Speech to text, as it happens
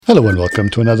Hello and welcome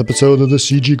to another episode of the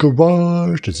CG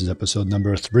Garage. This is episode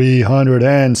number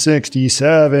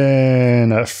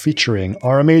 367, featuring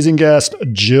our amazing guest,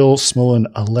 Jill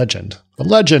Smolin, a legend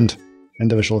in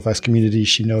the visual effects community.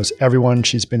 She knows everyone.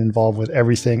 She's been involved with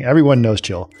everything. Everyone knows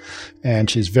Jill, and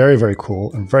she's very, very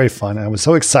cool and very fun. And I was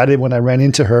so excited when I ran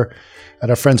into her at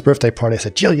our friend's birthday party. I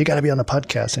said, Jill, you got to be on the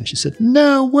podcast. And she said,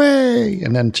 no way.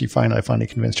 And then I finally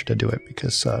convinced her to do it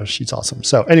because she's awesome.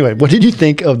 So anyway, what did you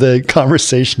think of the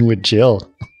conversation with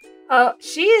Jill? Oh,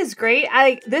 she is great.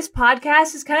 This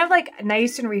podcast is kind of like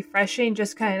nice and refreshing,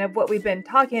 just kind of what we've been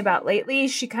talking about lately.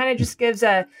 She kind of just gives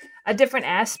a different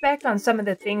aspect on some of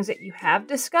the things that you have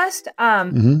discussed.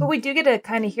 But we do get to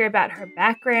kind of hear about her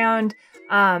background.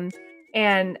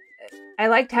 And I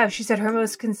liked how she said her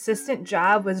most consistent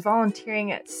job was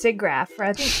volunteering at SIGGRAPH for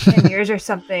I think 10 years or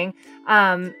something.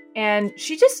 And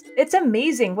it's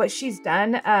amazing what she's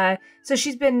done. So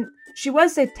she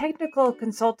was a technical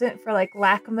consultant for like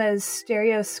LACMA's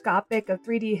Stereoscopic of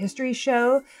 3D History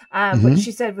show, which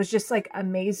she said was just like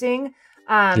amazing.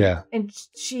 And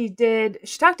she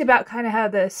talked about kind of how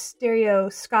the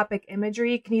stereoscopic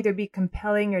imagery can either be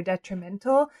compelling or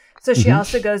detrimental. So she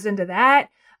also goes into that.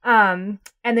 And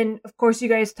then of course you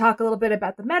guys talk a little bit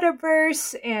about the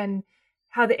metaverse and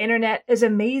how the internet is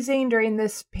amazing during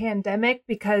this pandemic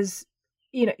because,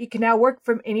 you know, you can now work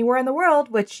from anywhere in the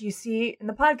world, which you see in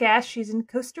the podcast. She's in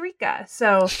Costa Rica.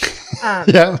 So, it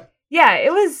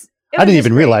was I didn't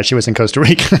even realize she was in Costa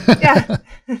Rica. Yeah.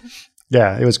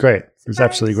 Yeah, it was great. It was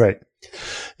absolutely great.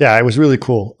 Yeah, it was really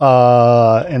cool.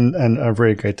 And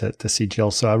very great to see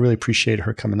Jill. So I really appreciate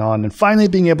her coming on and finally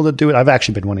being able to do it. I've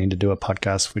actually been wanting to do a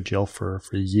podcast with Jill for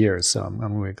years. So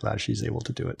I'm really glad she's able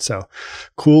to do it. So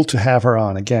cool to have her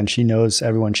on. Again, she knows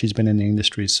everyone. She's been in the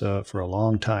industry for a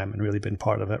long time and really been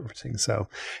part of everything. So,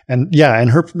 and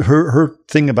her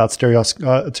thing about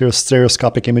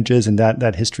stereoscopic images and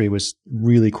that history was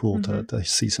really cool to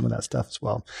see some of that stuff as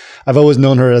well. I've always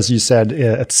known her, as you said,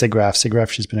 at SIGGRAPH. SIGGRAPH,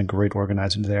 she's been a great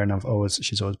organizer there, and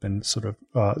she's always been sort of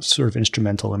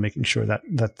instrumental in making sure that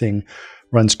thing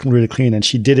runs really clean. And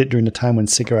she did it during the time when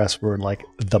SIGGRAPHs were like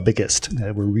the biggest.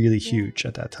 They were really huge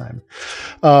at that time.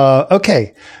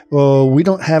 Okay, well, we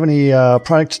don't have any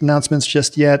product announcements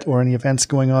just yet or any events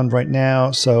going on right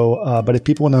now. So, but if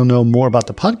people want to know more about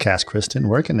the podcast, Kristen,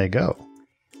 where can they go?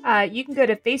 You can go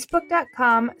to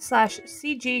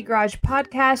facebook.com/CG Garage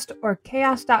Podcast or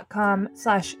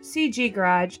chaos.com/CG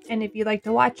Garage. And if you'd like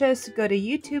to watch us, go to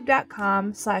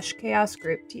youtube.com/Chaos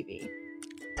Group TV.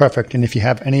 Perfect. And if you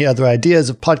have any other ideas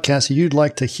of podcasts you'd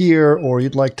like to hear or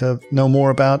you'd like to know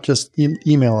more about, just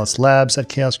email us.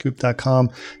 labs@chaosgroup.com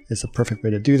is the perfect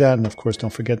way to do that. And of course, don't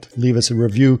forget to leave us a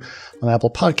review on Apple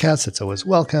Podcasts. It's always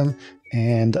welcome.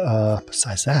 And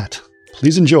besides that,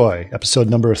 please enjoy episode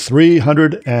number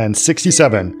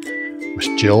 367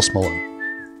 with Jill Smolin.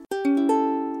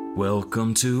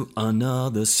 Welcome to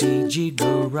another CG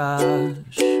Garage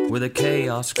where the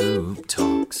Chaos Group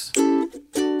talks.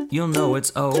 You'll know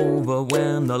it's over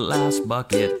when the last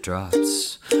bucket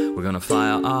drops. We're gonna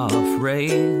fire off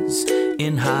rays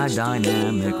in high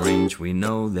dynamic range. We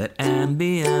know that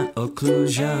ambient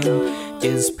occlusion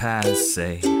is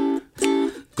passé.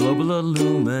 Global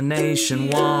illumination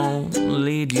won't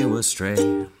lead you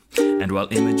astray. And while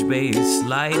image-based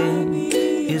lighting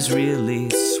is really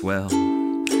swell,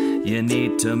 you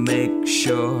need to make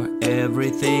sure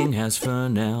everything has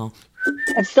Fresnel.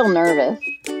 I'm still nervous.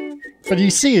 But you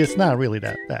see, it's not really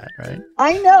that bad, right?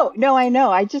 I know. No, I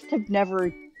know. I just have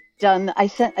never done. I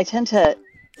tend to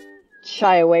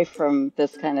shy away from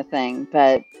this kind of thing.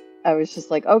 But I was just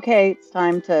like, okay, it's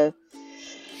time to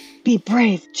be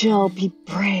brave, Jill. Be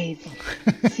brave.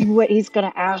 See what he's going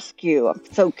to ask you. I'm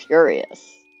so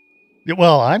curious.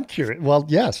 Well, I'm curious. Well,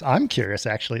 yes, I'm curious,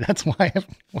 actually. That's why I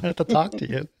wanted to talk to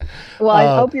you. Well, I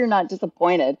hope you're not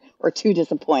disappointed or too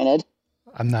disappointed.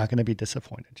 I'm not going to be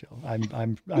disappointed, Jill.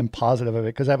 I'm positive of it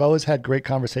because I've always had great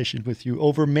conversations with you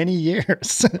over many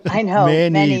years. I know.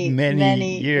 many years.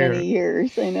 Many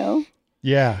years, I know.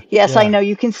 Yeah. Yes, yeah. I know.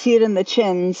 You can see it in the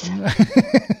chins.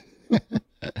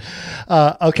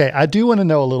 Okay, I do want to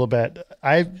know a little bit.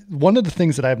 One of the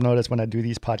things that I've noticed when I do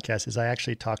these podcasts is I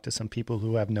actually talk to some people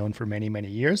who I've known for many, many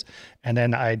years, and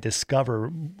then I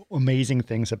discover amazing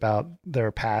things about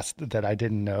their past that I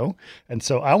didn't know. And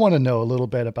so I want to know a little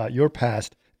bit about your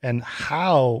past and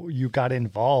how you got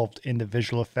involved in the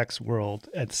visual effects world.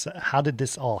 How did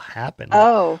this all happen?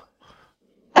 Oh,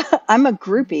 I'm a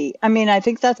groupie. I mean, I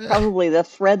think that's probably the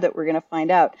thread that we're going to find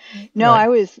out. No,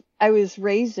 right. I was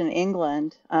raised in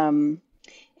England, and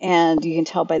you can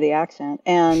tell by the accent.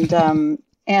 And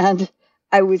and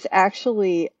I was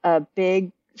actually a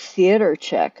big theater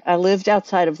chick. I lived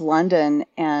outside of London,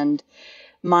 and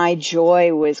my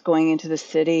joy was going into the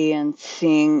city and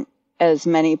seeing as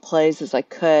many plays as I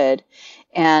could.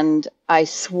 And I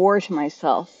swore to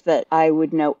myself that I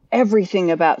would know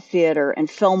everything about theater, and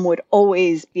film would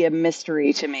always be a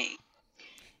mystery to me.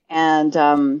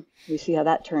 And we see how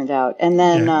that turned out. And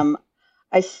then Yeah.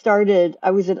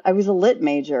 I was a lit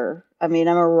major. I mean,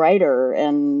 I'm a writer,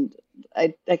 and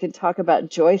I could talk about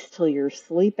Joyce till you're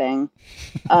sleeping.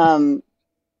 Um,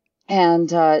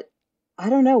 and I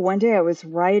don't know, one day I was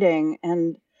writing,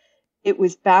 and it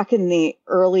was back in the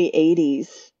early 80s,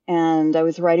 and I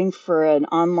was writing for an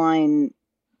online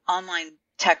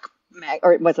tech mag,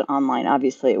 or it wasn't online,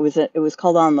 obviously. It was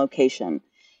called On Location,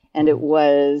 and it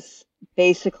was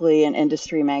basically an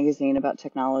industry magazine about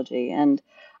technology. And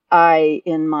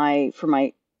for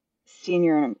my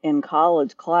senior in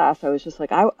college class, I was just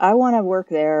like, I want to work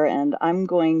there, and I'm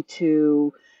going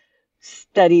to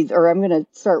I'm going to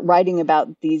start writing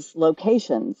about these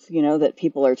locations, that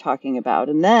people are talking about.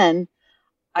 And then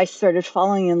I started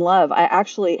falling in love. I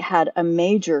actually had a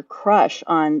major crush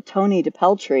on Tony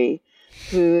DePeltry,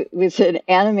 who was an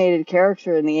animated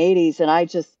character in the 80s. And I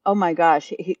just, oh my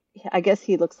gosh, I guess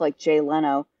he looks like Jay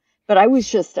Leno. But I was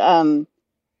just, and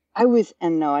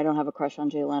no, I don't have a crush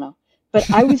on Jay Leno. But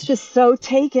I was just so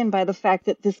taken by the fact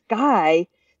that this guy,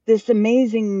 this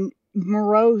amazing,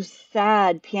 morose,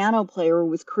 sad piano player,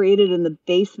 was created in the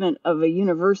basement of a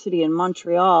university in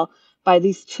Montreal by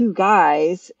these two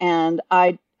guys, and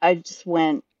I just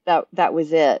went, that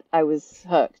was it. I was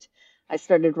hooked. I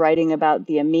started writing about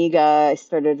the Amiga.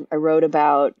 I wrote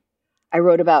about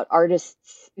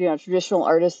artists, traditional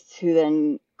artists who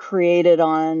then created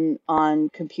on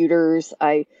computers.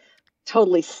 I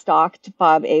totally stalked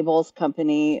Bob Abel's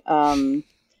company.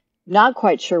 Not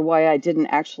quite sure why I didn't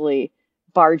actually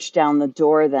barge down the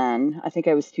door then. I think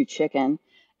I was too chicken.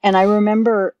 And I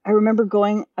remember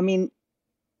going, I mean,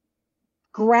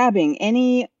 grabbing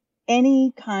any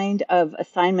kind of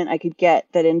assignment I could get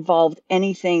that involved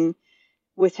anything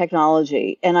with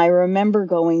technology. And I remember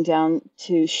going down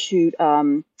to shoot,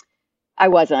 I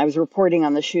was reporting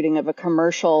on the shooting of a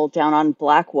commercial down on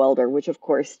Blackwelder, which of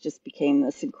course just became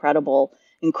this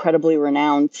incredibly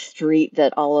renowned street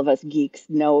that all of us geeks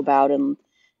know about and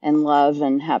love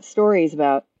and have stories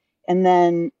about. And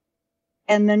then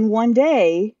one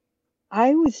day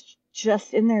I was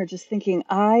just in there just thinking,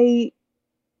 I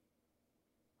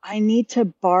need to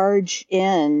barge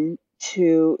in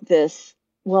to this.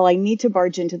 Well, I need to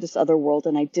barge into this other world,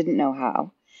 and I didn't know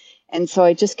how. And so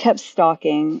I just kept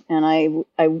stalking, and I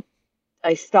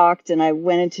stalked, and I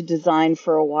went into design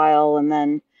for a while, and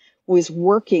then was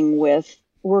helping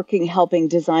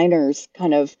designers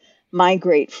kind of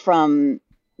migrate from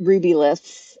Ruby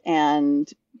lists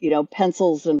and,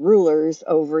 pencils and rulers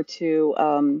over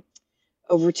to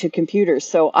computers.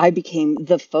 So I became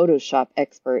the Photoshop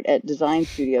expert at design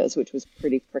studios, which was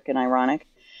pretty freaking ironic.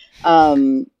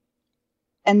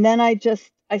 And then I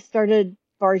started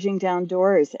barging down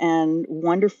doors, and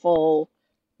wonderful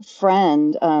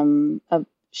friend,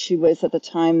 she was at the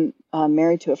time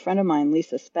married to a friend of mine,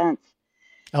 Lisa Spence.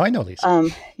 Oh, I know Lisa.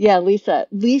 Yeah, Lisa.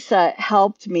 Lisa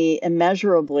helped me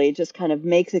immeasurably just kind of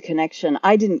make the connection.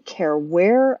 I didn't care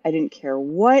where, I didn't care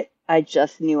what. I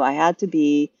just knew I had to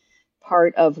be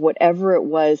part of whatever it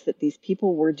was that these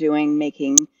people were doing,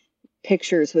 making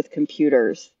pictures with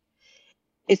computers.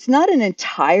 It's not an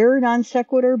entire non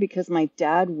sequitur because my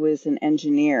dad was an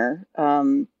engineer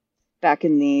back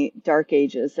in the dark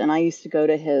ages, and I used to go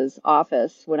to his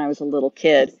office when I was a little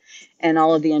kid, and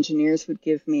all of the engineers would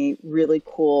give me really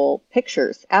cool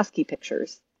pictures, ASCII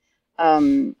pictures,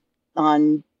 on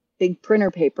big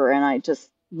printer paper, and I just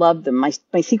loved them. My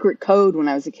secret code when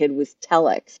I was a kid was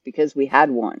telex because we had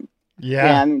one.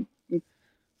 Yeah.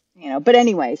 But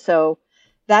anyway, so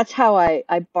that's how I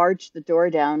barged the door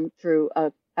down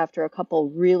after a couple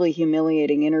really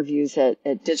humiliating interviews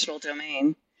at Digital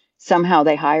Domain. Somehow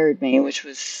they hired me, which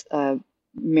was a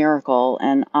miracle,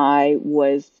 and I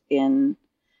was in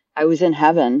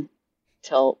heaven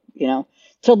till the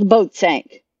boat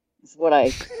sank. Is what I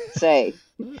say.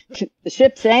 The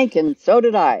ship sank, and so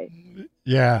did I.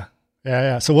 Yeah.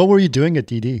 So what were you doing at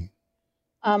DD?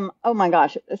 Oh my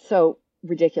gosh, it's so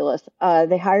ridiculous.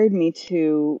 They hired me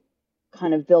to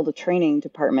kind of build a training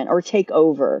department or take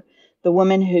over. The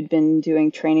woman who'd been doing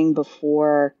training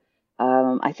before,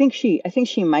 I think she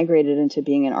migrated into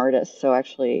being an artist, so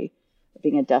actually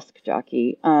being a desk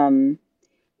jockey. And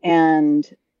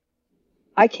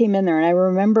I came in there, and I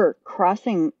remember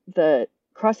crossing the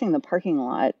parking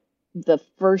lot the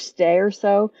first day or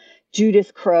so,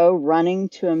 Judith Crow running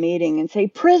to a meeting and say,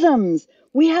 prisms,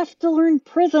 we have to learn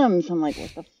prisms. I'm like,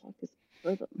 what the fuck is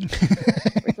prisms?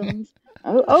 Prisms?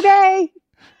 Oh, okay.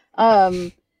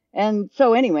 And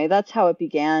so anyway, that's how it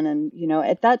began. And,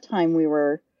 at that time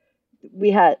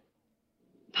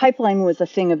pipeline was a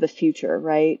thing of the future,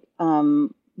 right?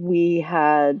 We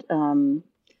had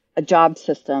a job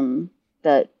system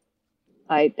that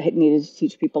I had needed to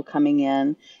teach people coming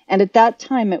in. And at that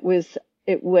time, it was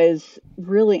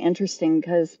really interesting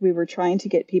because we were trying to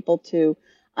get people to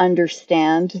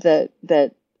understand that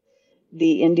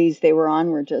the indies they were on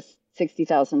were just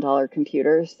 $60,000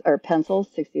 computers or pencils,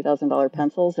 $60,000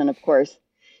 pencils. And of course,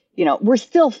 we're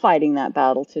still fighting that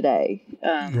battle today.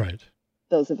 Right.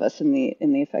 Those of us in the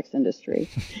effects industry.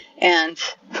 And,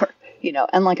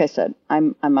 and like I said,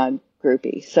 I'm a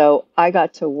groupie. So I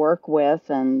got to work with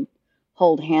and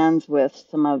hold hands with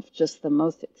some of just the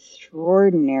most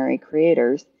extraordinary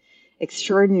creators.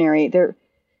 Extraordinary.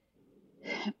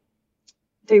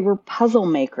 They were puzzle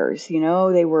makers,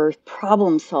 they were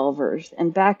problem solvers.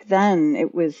 And back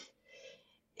then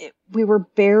we were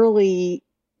barely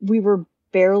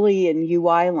in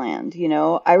UI land,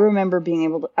 I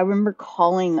remember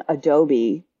calling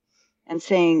Adobe and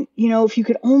saying, if you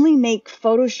could only make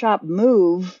Photoshop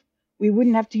move, we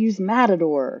wouldn't have to use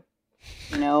Matador.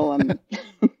 I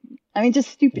mean,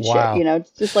 just stupid Wow. shit,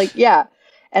 it's just like, yeah.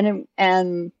 And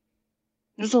it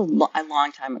was a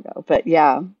long time ago, but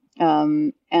yeah.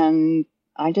 And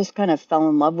I just kind of fell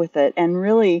in love with it and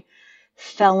really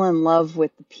fell in love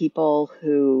with the people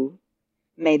who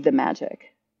made the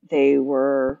magic.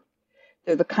 They're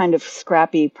the kind of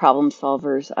scrappy problem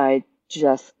solvers I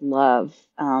just love.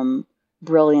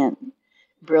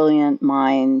 Brilliant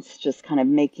minds just kind of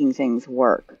making things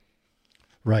work.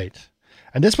 Right.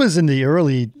 And this was in the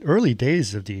early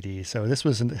days of DD. So this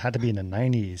had to be in the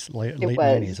 90s, late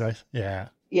 90s, right? Yeah.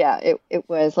 Yeah, it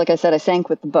was, like I said, I sank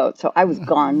with the boat. So I was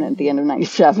gone at the end of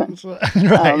 97.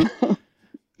 Right.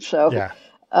 So yeah.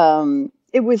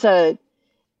 It was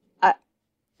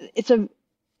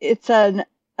it's a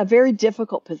very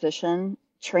difficult position,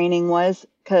 training was,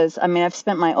 because I've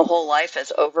spent my whole life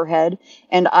as overhead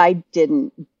and I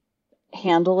didn't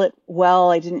handle it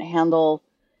well. I didn't handle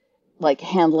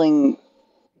handling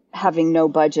having no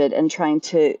budget and trying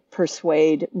to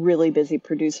persuade really busy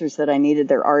producers that I needed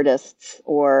their artists,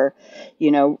 or,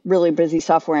 really busy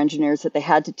software engineers that they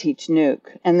had to teach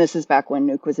Nuke. And this is back when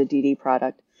Nuke was a DD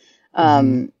product.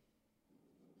 And,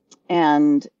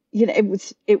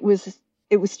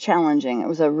 it was challenging. It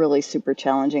was a really super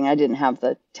challenging. I didn't have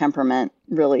the temperament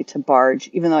really to barge,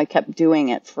 even though I kept doing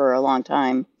it for a long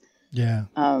time. Yeah.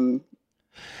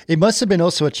 It must have been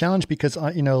also a challenge because,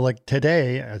 like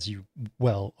today, as you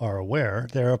well are aware,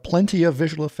 there are plenty of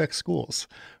visual effects schools,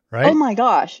 right? Oh my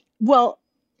gosh. Well,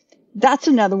 that's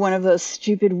another one of those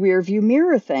stupid rear view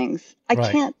mirror things. I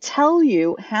can't tell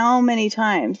you how many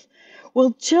times.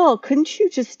 Well, Jill, couldn't you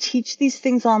just teach these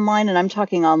things online? And I'm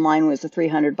talking online was a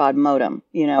 300 baud modem.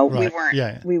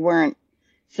 Right. We weren't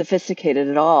sophisticated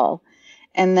at all.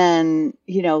 And then,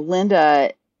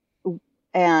 Linda,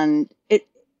 and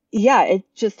it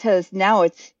just has, now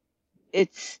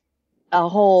it's a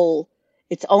whole,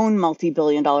 its own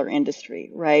multi-billion-dollar industry,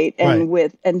 right? And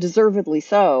and deservedly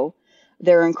so.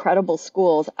 They're incredible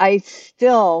schools. I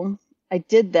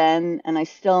did then, and I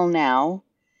still now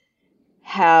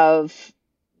have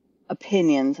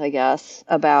opinions, I guess,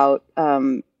 about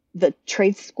the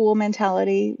trade school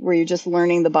mentality where you're just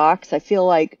learning the box. I feel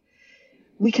like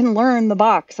we can learn the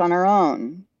box on our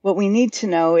own. What we need to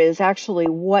know is actually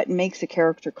what makes a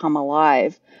character come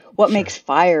alive, what makes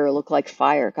fire look like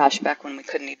fire. Gosh, back when we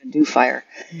couldn't even do fire,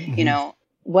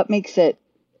 what makes it,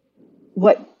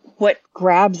 what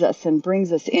grabs us and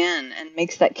brings us in and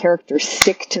makes that character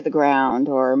stick to the ground,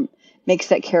 or makes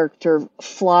that character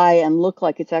fly and look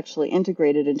like it's actually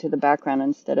integrated into the background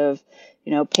instead of,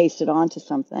 pasted onto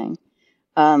something.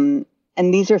 And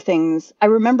these are things I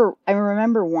remember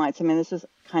once. This is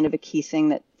kind of a key thing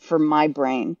that for my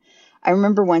brain. I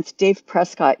remember once Dave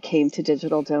Prescott came to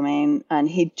Digital Domain and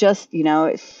he just,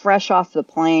 fresh off the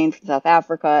plane from South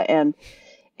Africa.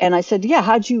 And I said, yeah,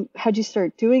 how'd you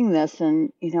start doing this?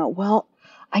 And, well,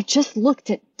 I just looked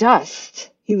at dust.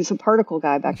 He was a particle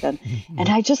guy back then. And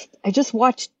I just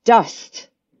watched dust.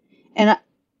 And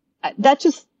that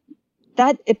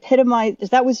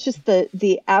was just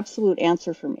the absolute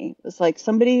answer for me. It was like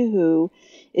somebody who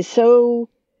is so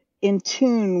in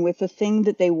tune with the thing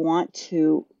that they want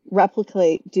to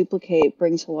replicate, duplicate,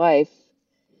 bring to life.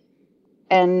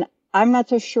 And I'm not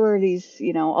so sure these,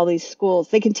 all these schools,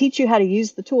 they can teach you how to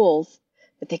use the tools,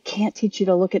 but they can't teach you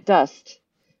to look at dust,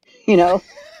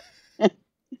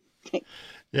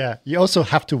 Yeah. You also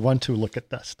have to want to look at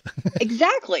dust.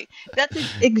 Exactly.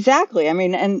 Exactly. I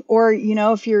mean, or,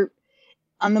 if you're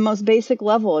on the most basic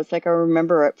level, it's like I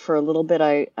remember it for a little bit.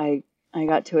 I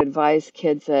got to advise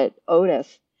kids at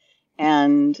Otis,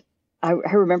 and I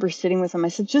remember sitting with them. I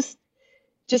said, just,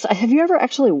 have you ever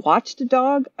actually watched a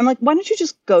dog? I'm like, why don't you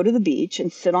just go to the beach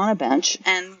and sit on a bench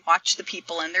and watch the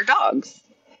people and their dogs?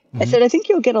 I said, I think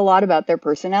you'll get a lot about their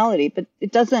personality, but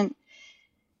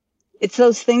it's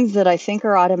those things that I think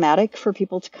are automatic for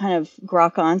people to kind of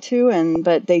grok onto,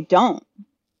 but they don't.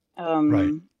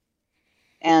 Right.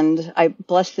 And I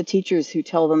bless the teachers who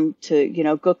tell them to,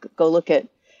 go look at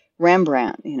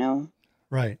Rembrandt,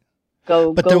 Right.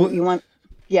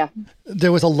 Yeah.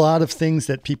 There was a lot of things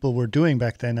that people were doing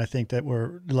back then, I think, that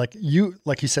were like you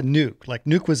said, Nuke. Like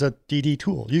Nuke was a DD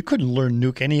tool. You couldn't learn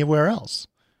Nuke anywhere else.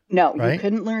 No, right? You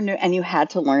couldn't learn Nuke, and you had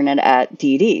to learn it at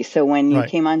DD. So when you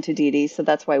came onto DD, so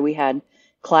that's why we had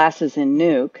classes in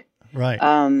Nuke. Right.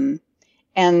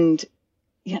 And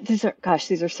yeah, these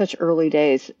are such early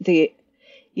days.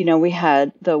 We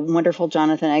had the wonderful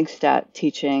Jonathan Eggstadt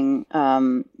teaching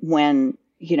when,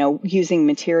 using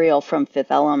material from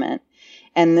Fifth Element.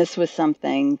 And this was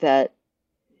something that,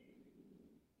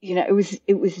 it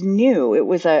was new. It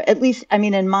was at least, I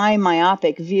mean, in my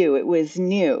myopic view, it was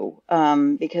new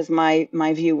because my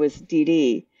view was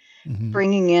DD. Mm-hmm.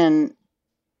 Bringing in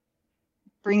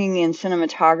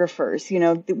cinematographers,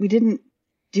 we didn't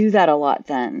do that a lot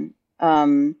then.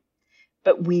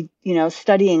 But we,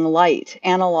 studying light,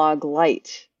 analog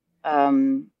light,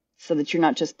 so that you're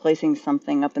not just placing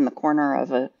something up in the corner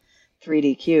of a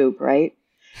 3D cube, right?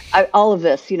 All of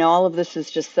this is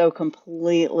just so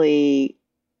completely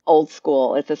old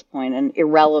school at this point and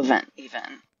irrelevant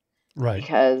even. Right.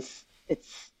 Because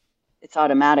it's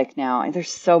automatic now. And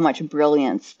there's so much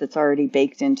brilliance that's already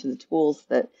baked into the tools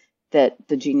that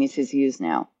the geniuses use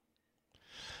now.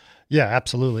 Yeah,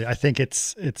 absolutely. I think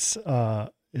it's an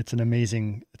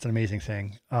amazing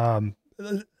thing.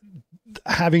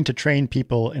 Having to train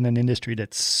people in an industry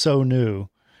that's so new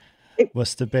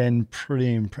must have been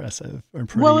pretty impressive and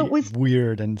pretty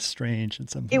weird and strange in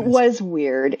some ways. It was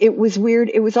weird.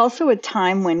 It was also a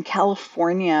time when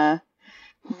California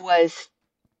was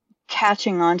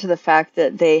catching on to the fact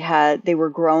that they were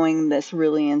growing this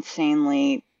really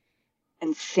insanely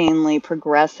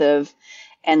progressive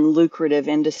and lucrative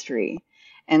industry.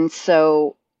 And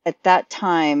so at that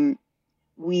time,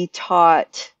 we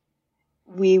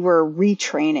were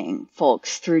retraining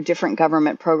folks through different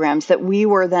government programs that we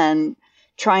were then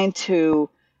trying to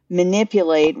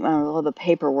manipulate all the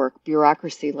paperwork,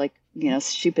 bureaucracy,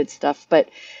 stupid stuff. But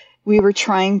we were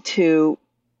trying to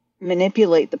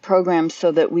manipulate the programs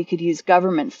so that we could use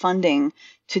government funding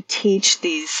to teach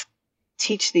these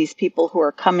people who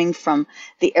are coming from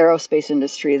the aerospace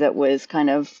industry that was kind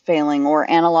of failing,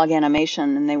 or analog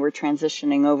animation, and they were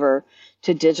transitioning over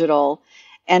to digital.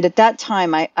 And at that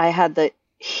time, I had the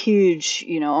huge,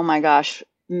 oh my gosh,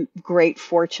 great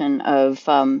fortune of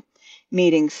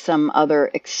meeting some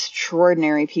other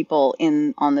extraordinary people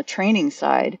on the training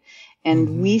side. And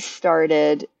mm-hmm. we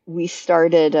started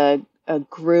a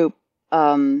group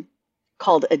called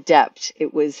ADEPT.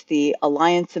 It was the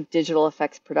Alliance of Digital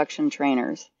Effects Production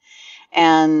Trainers.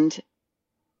 And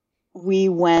we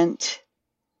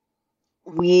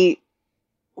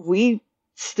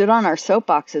stood on our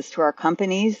soapboxes to our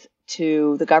companies,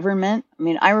 to the government. I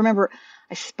mean, I remember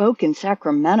I spoke in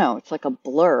Sacramento. It's like a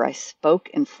blur. I spoke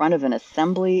in front of an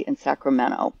assembly in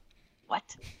Sacramento. What?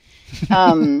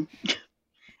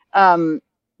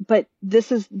 But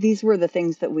these were the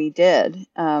things that we did.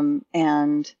 And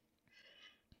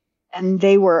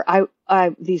they were,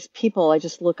 these people, I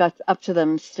just look up to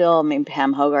them still. I mean,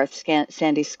 Pam Hogarth,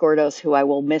 Sandy Skordos, who I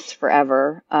will miss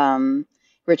forever,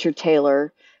 Richard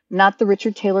Taylor, not the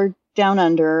Richard Taylor Down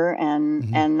Under,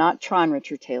 and not Tron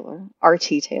Richard Taylor,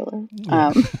 RT Taylor.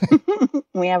 Yeah.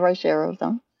 We have our share of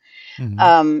them.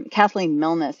 Mm-hmm. Kathleen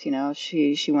Milnes,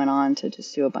 she went on to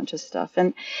just do a bunch of stuff.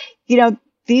 And,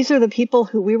 these are the people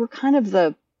who we were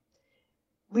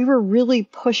really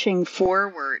pushing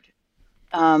forward.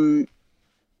 The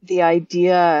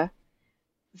idea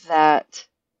that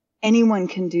anyone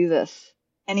can do this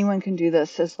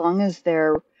as long as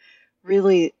they're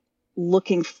really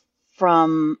looking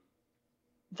from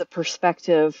the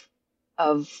perspective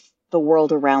of the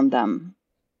world around them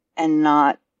and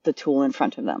not the tool in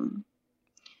front of them.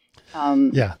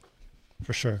 Yeah,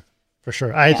 for sure.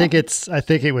 I think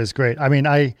it was great. I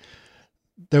mean,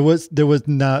 there was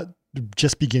not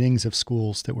just beginnings of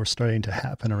schools that were starting to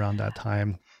happen around that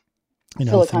time.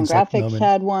 Silicon things like Graphics Gnomon.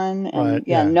 had one, and Right,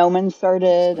 yeah. Gnomon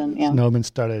started, and Gnomon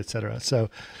started, et cetera. So,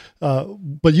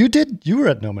 but you were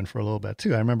at Gnomon for a little bit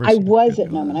too. I remember. I was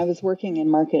at Gnomon. I was working in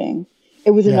marketing.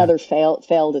 It was Yeah. another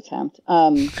failed attempt.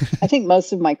 I think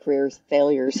most of my career is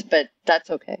failures, but that's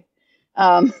okay.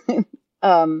 Um,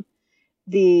 Gnomon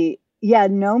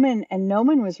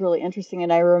was really interesting,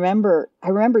 and I remember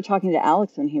talking to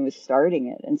Alex when he was starting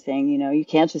it and saying, you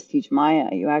can't just teach Maya.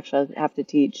 You actually have to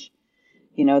teach,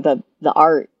 the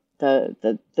art, the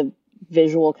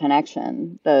visual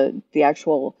connection, the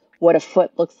actual what a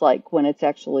foot looks like when it's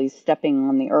actually stepping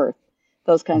on the earth,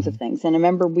 those kinds of things. And I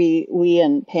remember we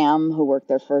and Pam, who worked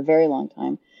there for a very long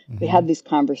time, we had these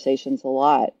conversations a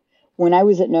lot. When I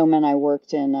was at Gnomon, I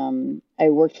worked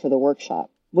for the workshop,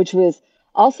 which was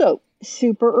also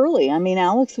super early. I mean,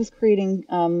 Alex was creating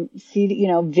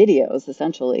videos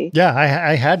essentially. Yeah,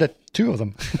 I had two of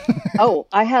them. Oh,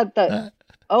 I had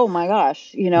oh my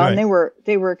gosh, Right. and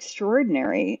they were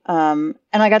extraordinary. And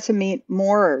I got to meet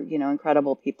more,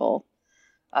 incredible people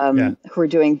who were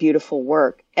doing beautiful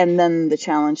work. And then the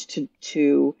challenge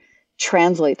to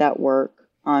translate that work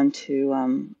onto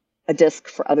a disc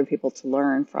for other people to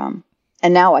learn from.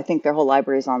 And now I think their whole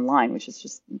library is online, which is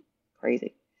just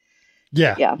crazy.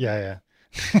 Yeah. Yeah.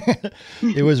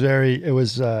 It was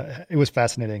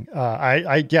fascinating.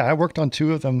 I worked on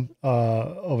two of them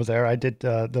over there. I did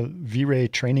the V-Ray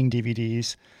training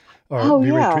DVDs,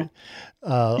 and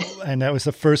that was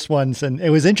the first ones. And it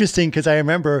was interesting because I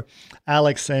remember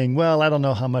Alex saying, "Well, I don't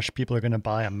know how much people are going to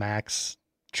buy a Max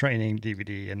training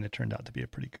DVD," and it turned out to be a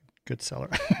pretty good seller.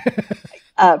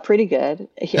 Pretty good.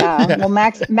 Yeah. Well,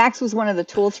 Max was one of the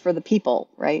tools for the people,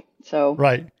 right? So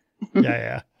right.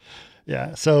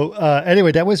 Yeah. So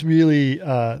anyway, that was really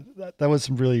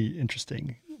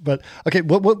interesting. But okay,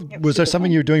 what was there something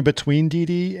you were doing between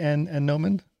DD and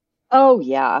Gnomon? Oh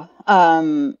yeah.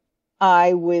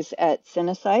 I was at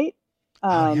Cinesite,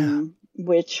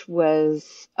 which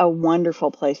was a wonderful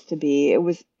place to be.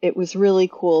 It was really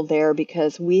cool there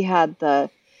because we had the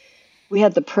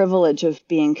privilege of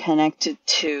being connected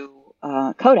to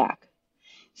Kodak.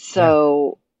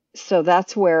 So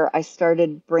that's where I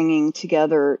started bringing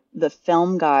together the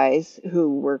film guys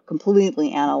who were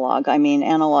completely analog. I mean,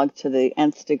 analog to the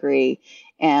nth degree,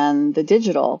 and the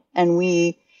digital. And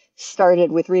we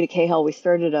started with Rita Cahill. We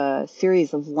started a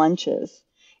series of lunches,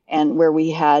 and where we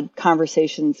had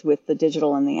conversations with the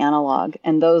digital and the analog,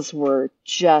 and those were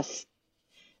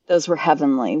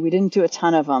heavenly. We didn't do a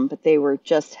ton of them, but they were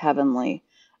just heavenly.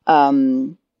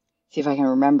 See if I can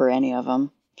remember any of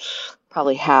them.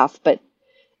 Probably half, but.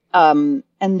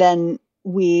 And then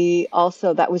we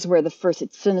also, that was where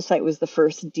Cinesite was the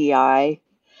first DI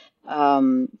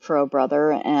for O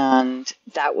Brother, and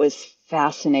that was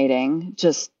fascinating,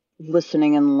 just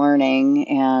listening and learning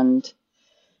and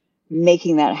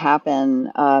making that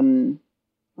happen.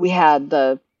 We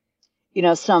had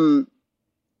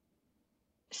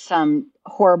some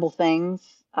horrible things.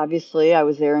 Obviously, I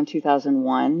was there in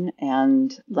 2001,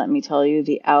 and let me tell you,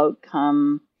 the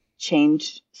outcome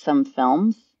changed some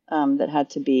films that had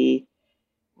to be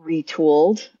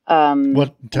retooled.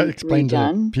 Explain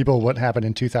to people what happened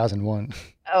in 2001.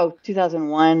 Oh,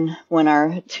 2001, when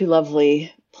our two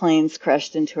lovely planes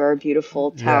crashed into our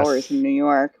beautiful towers in New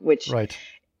York, which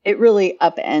it really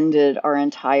upended our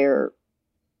entire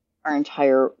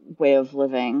way of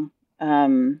living.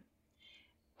 And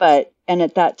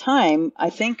at that time, I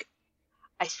think,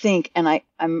 and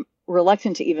I'm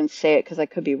reluctant to even say it because I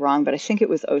could be wrong, but I think it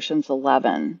was Ocean's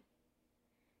 11.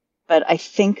 But I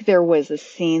think there was a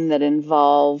scene that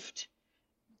involved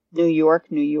New York,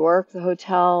 the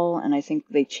hotel, and I think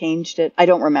they changed it. I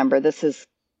don't remember.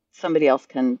 Somebody else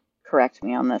can correct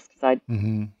me on this because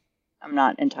I'm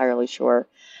not entirely sure.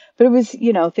 But it was,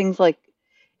 things like,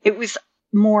 it was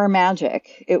more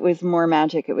magic. It was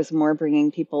more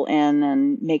bringing people in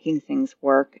and making things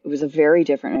work. It was a very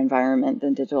different environment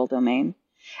than Digital Domain.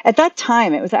 At that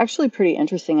time, it was actually pretty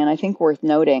interesting, and I think worth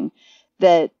noting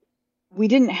that we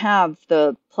didn't have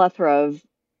the plethora of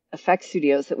effects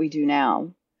studios that we do now.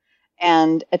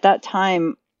 And at that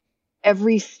time,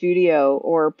 every studio,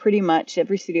 or pretty much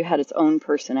every studio, had its own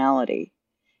personality.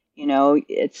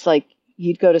 It's like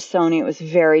you'd go to Sony, it was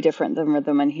very different than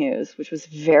Rhythm and Hughes, which was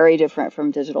very different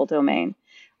from Digital Domain,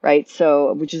 right?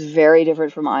 So, which is very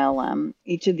different from ILM.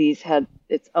 Each of these had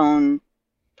its own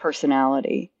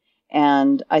personality.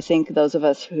 And I think those of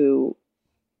us who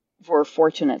were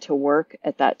fortunate to work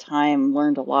at that time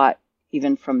learned a lot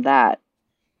even from that,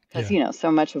 because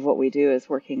so much of what we do is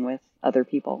working with other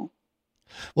people.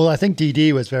 Well, I think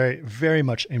DD was very, very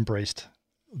much embraced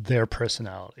their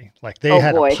personality. Like they Oh,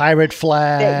 had boy. a pirate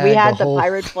flag. We had the the whole,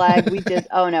 pirate flag. We did.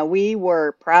 Oh no, we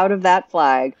were proud of that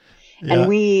flag, and yeah.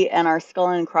 we our skull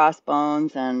and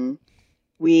crossbones, and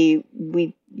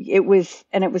it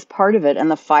was part of it, and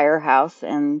the firehouse,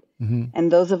 and Hmm.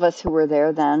 those of us who were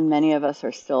there then, many of us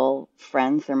are still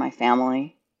friends. They're my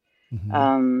family.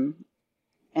 Hmm.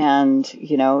 And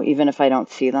even if I don't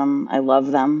see them, I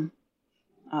love them.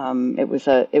 It was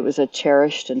a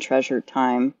cherished and treasured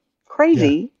time. Yeah.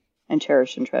 Crazy and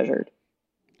cherished and treasured.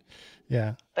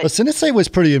 Yeah. But But Cinesite was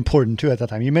pretty important too at that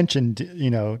time. You mentioned,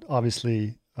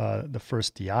 obviously the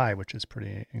first DI, which is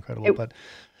pretty incredible, it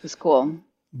was cool.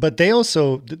 but they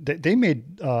also, they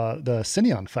made the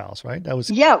Cineon files, right? That was,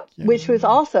 Yeah, yeah. which was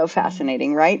also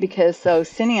fascinating, right? Because so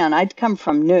Cineon, I'd come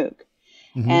from Nuke,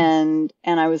 Hmm. and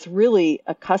I was really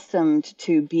accustomed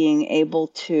to being able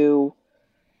to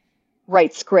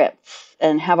write scripts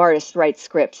and have artists write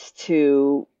scripts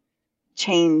to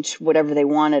change whatever they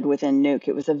wanted within Nuke.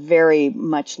 It was a very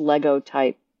much Lego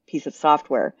type piece of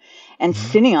software, and Hmm.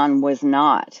 Cineon was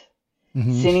not.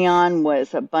 Hmm. Cineon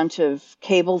was a bunch of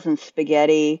cables and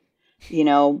spaghetti, you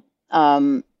know,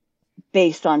 um,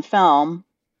 based on film.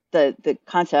 The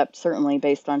concept certainly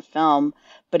based on film,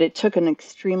 but it took an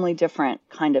extremely different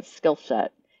kind of skill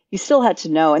set. You still had to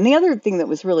know. And the other thing that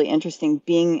was really interesting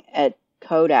being at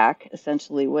Kodak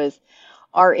essentially was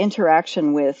our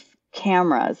interaction with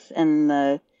cameras and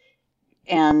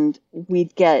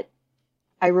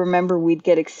I remember we'd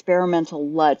get experimental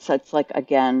LUTs. That's like,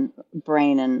 again,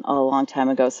 brain and a long time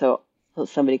ago, so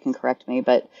somebody can correct me.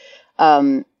 But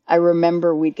I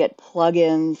remember we'd get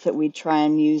plugins that we'd try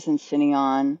and use in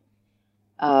Cineon.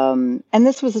 And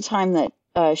this was a time that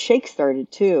Shake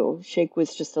started too. Shake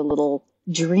was just a little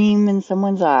dream in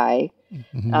someone's eye.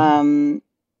 Hmm.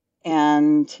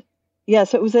 And yeah,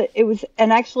 so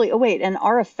and actually, oh wait, and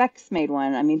RFX made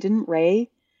one. I mean, didn't Ray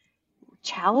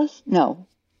Chalice? No.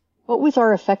 What was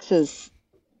RFX's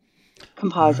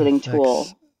compositing tool?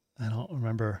 RFX, I don't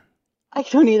remember. I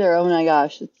don't either. Oh my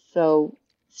gosh, it's so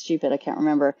stupid. I can't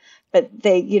remember. But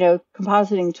they,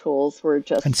 compositing tools were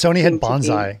just And Sony had seemed to be-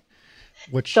 Bonsai,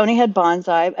 which Sony had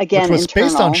Bonsai again. was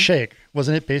based on internal. Shake.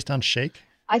 Wasn't it based on Shake?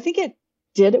 I think it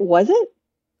did. Was it?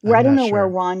 I'm I don't not know where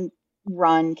sure.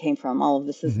 Ron came from. All of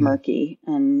this is Mhm. murky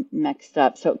and mixed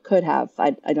up, so it could have.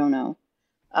 I don't know.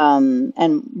 And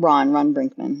Ron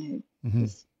Brinkman, Mhm.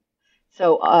 who's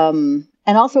so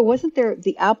and also wasn't there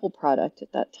the Apple product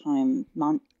at that time?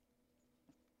 Well,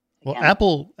 Yeah.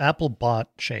 Apple bought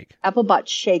Shake. Apple bought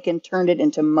Shake and turned it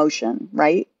into Motion,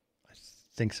 right? I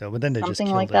think so, but then they just Something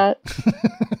killed like it.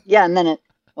 that. Yeah, and then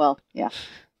yeah.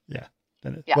 Yeah.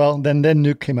 Yeah. Well, then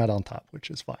Nuke came out on top, which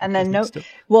is fine. And then because Nuke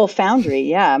Well, Foundry,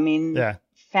 yeah. I mean, yeah.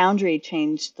 Foundry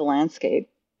changed the landscape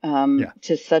Yeah.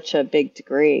 to such a big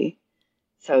degree.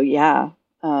 So yeah,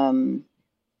 and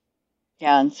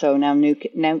so now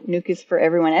Nuke is for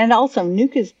everyone, and also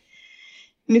Nuke's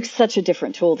such a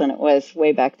different tool than it was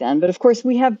way back then. But of course,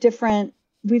 we've got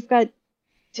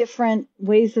different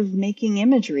ways of making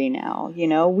imagery now.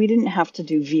 We didn't have to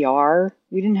do VR.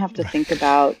 We didn't have to think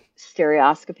about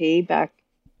stereoscopy back,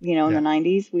 in Yeah. the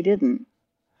 90s. We didn't.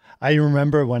 I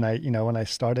remember when I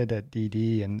started at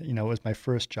DD and, it was my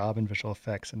first job in visual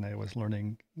effects and I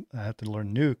had to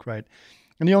learn Nuke, right?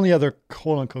 And the only other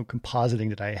quote unquote compositing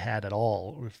that I had at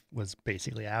all was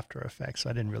basically After Effects. So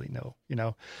I didn't really know,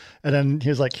 and then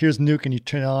here's Nuke and you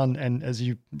turn it on. And as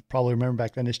you probably remember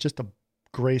back then, it's just a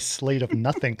gray slate of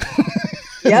nothing.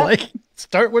 It's Yep. like,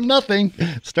 start with nothing,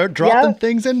 start dropping Yep.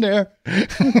 things in there.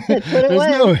 That's what it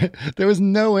was. There was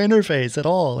no interface at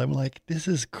all. I'm like, this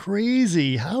is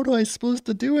crazy. How do I supposed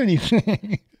to do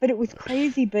anything? But it was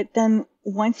crazy. But then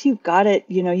once you got it,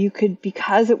 you could,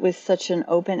 because it was such an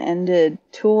open-ended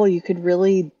tool, you could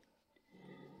really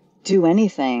do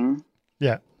anything.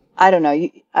 Yeah. I don't know.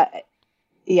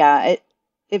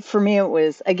 It for me, it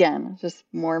was, again, just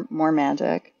more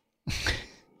magic.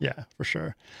 Yeah, for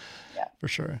sure. Yeah. For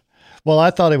sure. Well,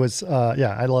 I thought it was, I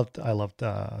loved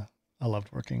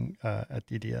working at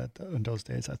DD in those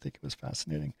days. I think it was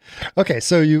fascinating. Okay,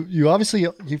 so you obviously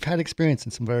you've had experience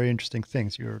in some very interesting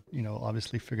things. You're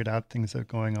obviously figured out things that are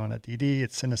going on at DD, at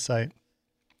Cinesite.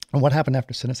 And what happened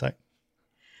after Cinesite?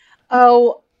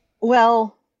 Oh,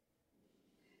 well,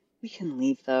 we can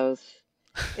leave those.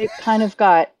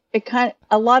 A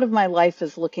lot of my life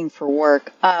is looking for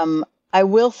work. I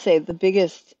will say the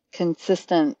biggest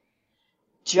consistent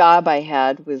job I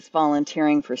had was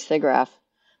volunteering for SIGGRAPH,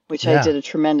 which I Yeah. did a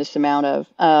tremendous amount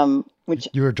of, which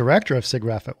You were director of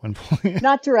SIGGRAPH at one point.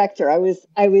 not director.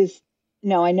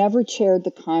 No, I never chaired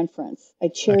the conference. I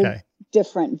chaired Okay.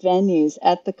 different venues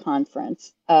at the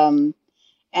conference. And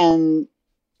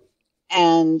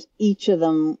and each of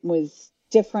them was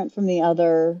different from the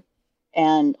other,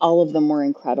 and all of them were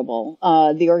incredible.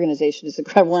 The organization is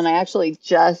incredible, and I actually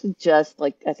just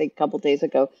like I think a couple days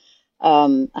ago,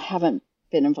 I haven't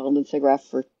been involved in SIGGRAPH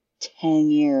for 10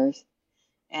 years,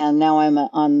 and now I'm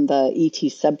on the ET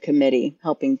subcommittee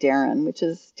helping Darren, which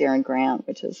is Darren Grant,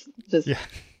 which is just Yeah.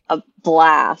 a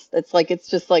blast. It's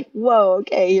just like, whoa,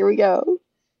 okay, here we go.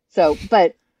 So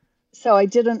I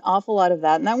did an awful lot of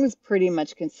that, and that was pretty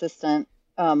much consistent,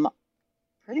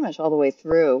 pretty much all the way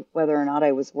through, whether or not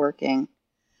I was working.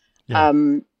 Yeah.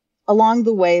 Along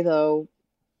the way, though,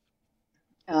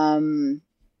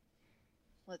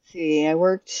 let's see,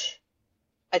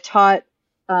 I taught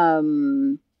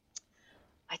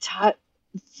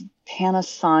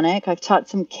Panasonic. I've taught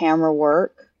some camera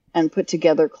work and put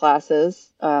together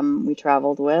classes we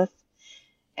traveled with,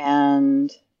 and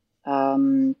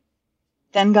then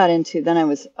I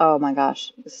was, oh my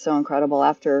gosh, it was so incredible.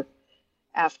 After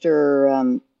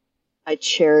I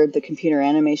chaired the Computer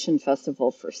Animation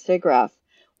Festival for SIGGRAPH,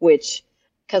 which,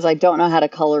 because I don't know how to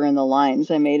color in the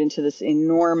lines, I made into this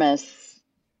enormous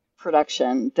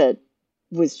production that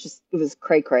it was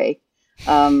cray-cray.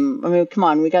 I mean, come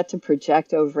on, we got to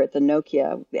project over at the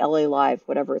Nokia, the LA Live,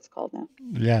 whatever it's called now.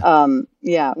 Yeah.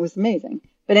 Yeah, it was amazing.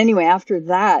 But anyway, after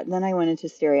that, then I went into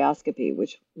stereoscopy,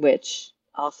 which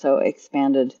also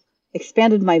expanded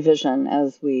my vision,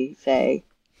 as we say,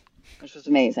 which was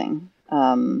amazing.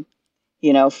 Fighting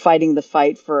the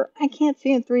fight for, I can't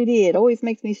see in 3D, it always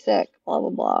makes me sick, blah, blah,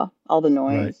 blah, all the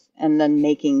noise. Right. And then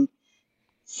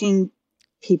seeing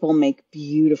people make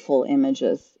beautiful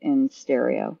images in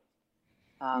stereo.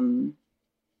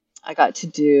 I got to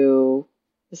do,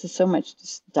 this is so much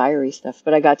just diary stuff,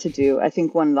 but I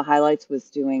think one of the highlights was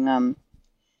doing,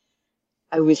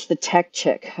 I was the tech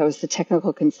chick. I was the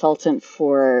technical consultant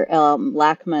for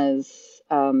LACMA's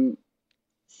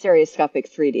stereoscopic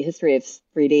 3D, history of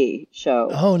 3D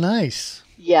show. Oh, nice.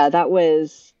 Yeah, that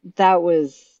was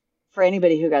for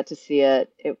anybody who got to see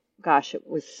it. It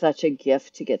was such a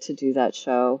gift to get to do that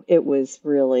show. It was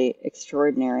really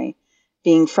extraordinary.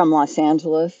 Being from Los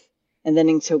Angeles and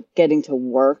then getting to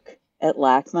work at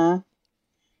LACMA.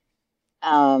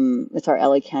 It's our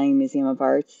LA County Museum of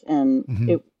Arts,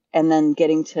 and and then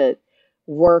getting to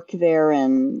work there,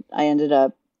 and I ended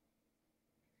up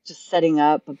just setting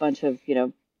up a bunch of,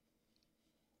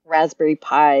 Raspberry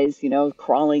Pis,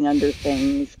 crawling under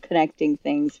things, connecting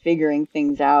things, figuring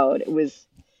things out.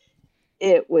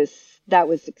 That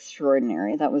was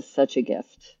extraordinary. That was such a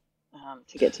gift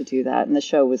to get to do that. And the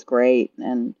show was great.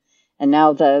 And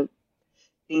now the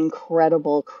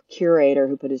incredible curator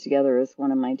who put it together is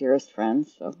one of my dearest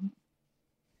friends. So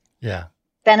yeah.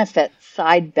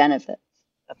 Side benefits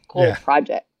of cool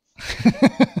projects.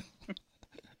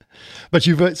 But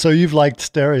you've liked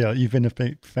stereo. You've been a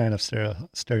big fan of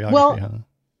stereography, well,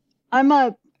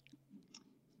 huh?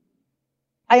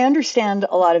 I understand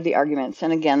a lot of the arguments,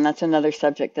 and again, that's another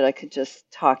subject that I could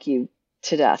just talk you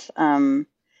to death.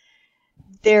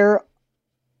 There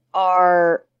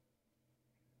are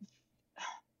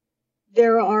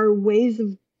ways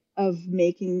of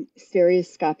making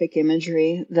stereoscopic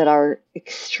imagery that are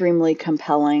extremely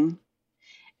compelling.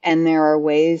 And there are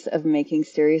ways of making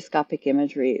stereoscopic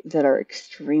imagery that are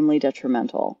extremely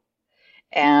detrimental.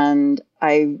 And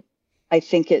I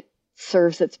think it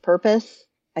serves its purpose.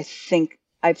 I think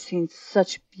I've seen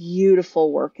such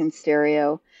beautiful work in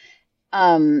stereo,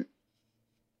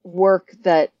 work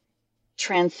that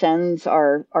transcends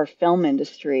our film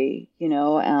industry,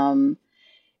 and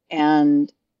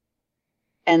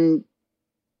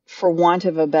for want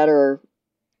of a better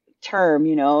term,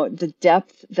 the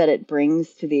depth that it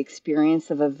brings to the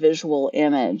experience of a visual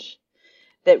image,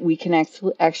 that we can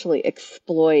actually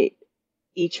exploit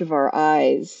each of our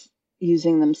eyes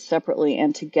using them separately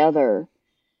and together,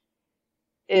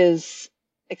 is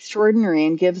extraordinary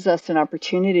and gives us an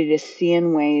opportunity to see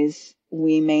in ways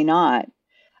we may not.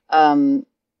 And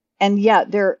yeah,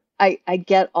 I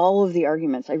get all of the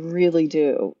arguments. I really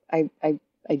do. I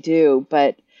do.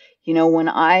 But, when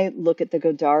I look at the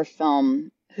Godard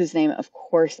film, whose name, of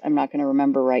course, I'm not going to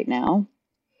remember right now,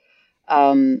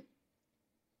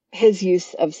 his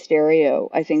use of stereo,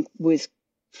 I think, was,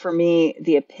 for me,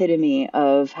 the epitome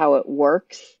of how it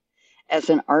works as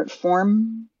an art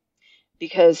form,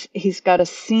 because he's got a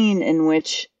scene in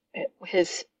which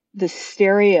the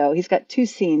stereo, he's got two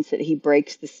scenes that he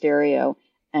breaks the stereo.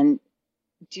 And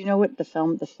do you know what the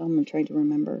film I'm trying to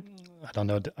remember? I don't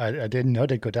know. I didn't know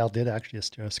that Godard did actually a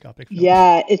stereoscopic film.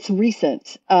 Yeah, it's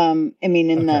recent.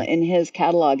 In his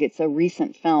catalog, it's a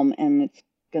recent film, and it's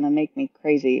going to make me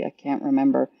crazy. I can't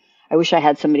remember. I wish I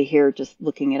had somebody here just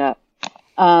looking it up.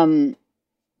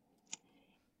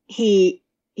 he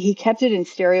kept it in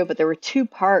stereo, but there were two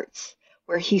parts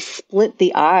where he split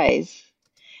the eyes.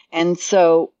 And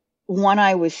so one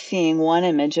eye was seeing one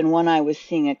image and one eye was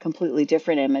seeing a completely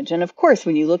different image. And of course,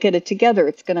 when you look at it together,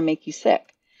 it's going to make you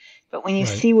sick. But when you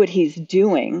Right. see what he's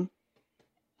doing,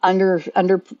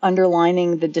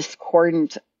 underlining the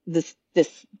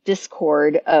this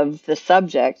discord of the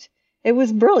subject, it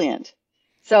was brilliant.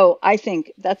 So I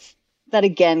think that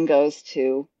again goes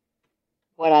to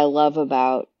what I love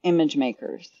about image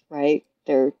makers, right?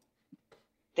 They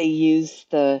use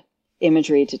the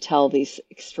imagery to tell these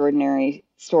extraordinary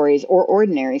stories or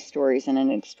ordinary stories in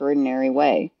an extraordinary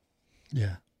way.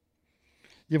 Yeah.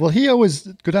 Yeah. Well,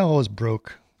 Godard always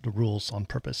broke the rules on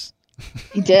purpose.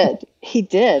 He did,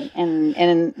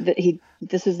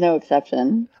 this is no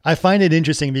exception. I find it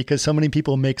interesting because so many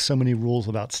people make so many rules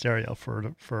about stereo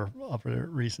for other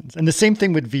reasons. And the same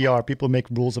thing with VR. People make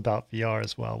rules about VR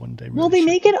as well when they really Well, they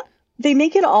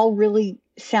make it all really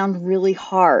sound really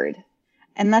hard.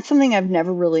 And that's something I've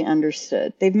never really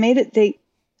understood.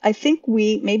 I think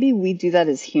maybe we do that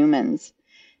as humans.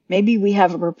 Maybe we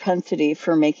have a propensity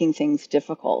for making things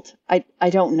difficult. I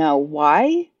don't know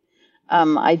why.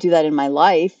 I do that in my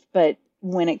life, but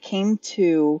when it came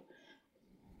to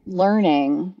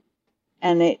learning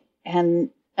and I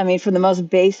mean, from the most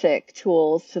basic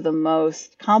tools to the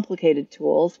most complicated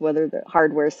tools, whether the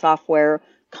hardware, software,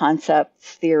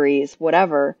 concepts, theories,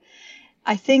 whatever,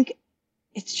 I think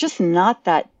it's just not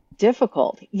that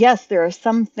difficult. Yes, there are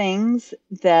some things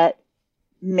that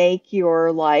make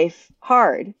your life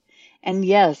hard. And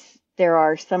yes, there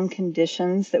are some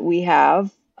conditions that we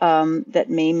have that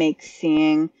may make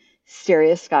seeing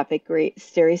stereoscopic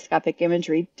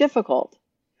imagery difficult.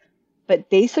 But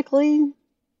basically,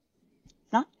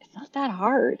 it's not that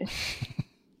hard.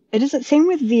 It isn't. Same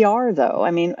with VR, though.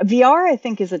 I mean, VR, I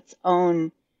think, is its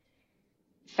own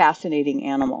fascinating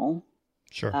animal.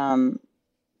 Sure.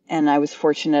 And I was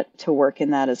fortunate to work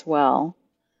in that as well.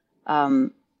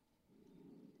 Again,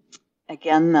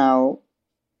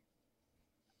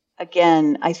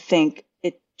 I think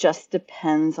it just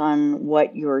depends on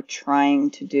what you're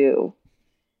trying to do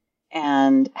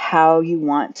and how you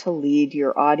want to lead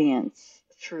your audience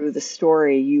through the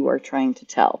story you are trying to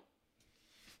tell.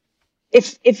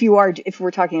 If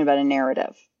we're talking about a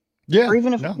narrative, Yeah. or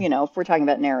even if no. if we're talking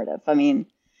about narrative, I mean,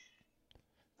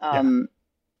 I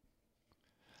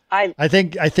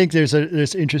think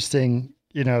there's interesting,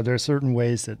 there are certain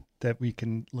ways that we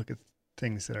can look at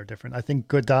things that are different. I think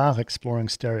Godard exploring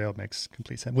stereo makes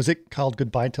complete sense. Was it called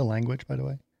Goodbye to Language, by the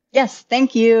way? Yes,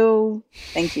 thank you.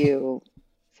 Feel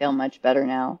much better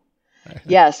now.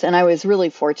 Yes, and I was really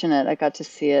fortunate. I got to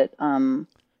see it on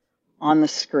the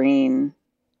screen,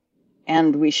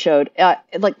 and we showed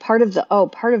like part of the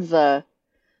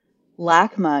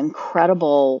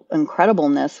LACMA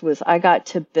incredibleness was I got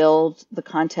to build the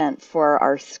content for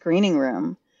our screening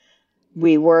room.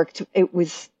 We worked. It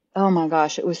was, oh my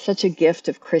gosh, it was such a gift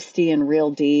of Christy and Real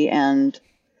D and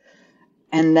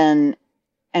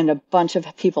a bunch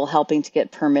of people helping to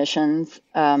get permissions.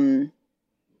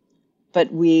 But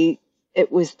it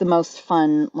was the most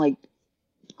fun, like,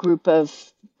 group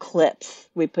of clips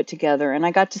we put together. And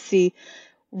I got to see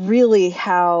really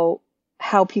how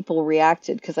people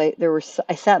reacted, because I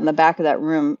sat in the back of that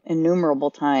room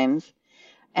innumerable times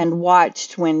and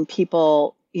watched when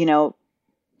people,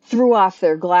 threw off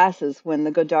their glasses when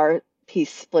the Godard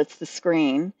piece splits the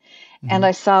screen. Mm-hmm. And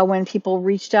I saw when people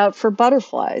reached out for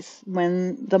butterflies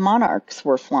when the monarchs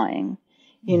were flying.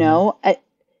 Mm-hmm.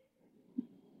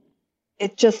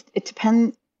 It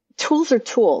depends. Tools are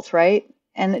tools, right?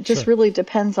 And it just really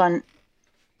depends on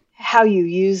how you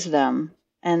use them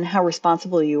and how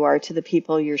responsible you are to the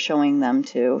people you're showing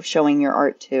your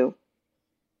art to.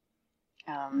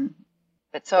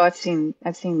 But so I've seen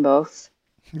both.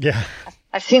 Yeah.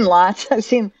 I've seen lots. I've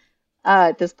seen,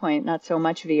 at this point, not so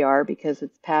much VR because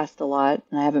it's passed a lot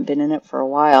and I haven't been in it for a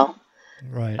while.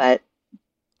 Right. But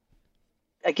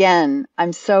again,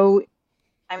 I'm so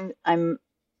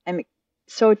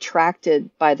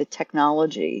attracted by the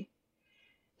technology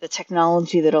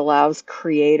that allows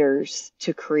creators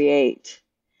to create,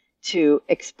 to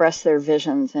express their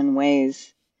visions in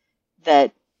ways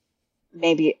that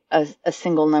maybe a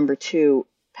single number 2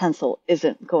 pencil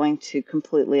isn't going to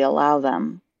completely allow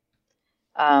them.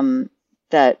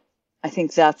 That I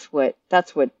think that's what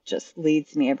just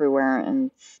leads me everywhere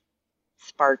and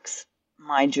sparks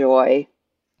my joy.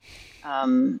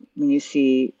 When you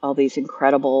see all these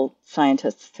incredible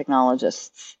scientists,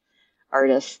 technologists,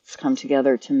 artists come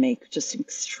together to make just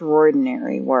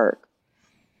extraordinary work.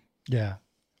 Yeah.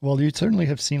 Well, you certainly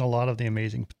have seen a lot of the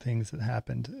amazing things that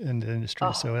happened in the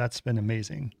industry, so that's been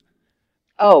amazing.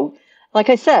 Oh, like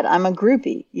I said, I'm a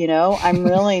groupie, you know. I'm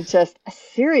really just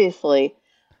seriously,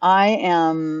 I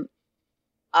am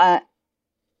I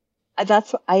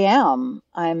that's what I am.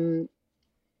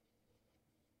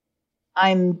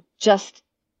 I'm just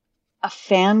a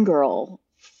fangirl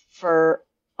for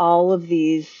all of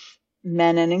these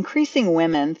men and increasing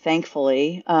women,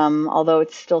 thankfully. Although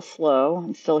it's still slow.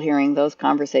 I'm still hearing those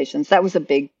conversations. That was a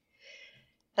big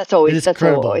It is that's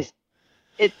incredible. always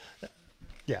it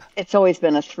Yeah. it's always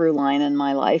been a through line in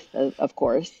my life, of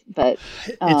course. But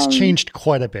It's um changed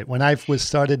quite a bit. When I was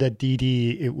started at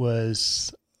DD, it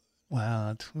was,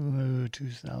 wow,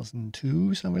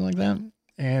 2002, something like that.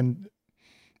 And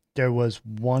there was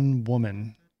one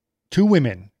woman, two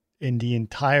women in the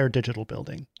entire digital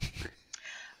building.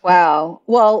 wow.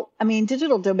 Well, I mean,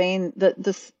 digital domain,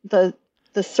 the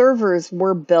servers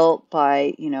were built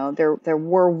by, you know, there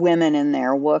were women in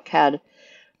there. Wook had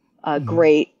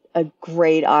Mhm. a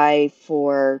great eye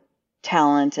for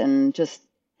talent, and just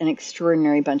an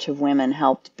extraordinary bunch of women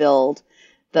helped build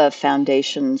the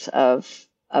foundations of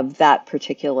that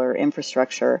particular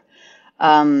infrastructure.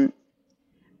 Um,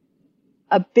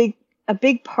 a big a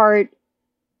big part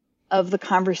of the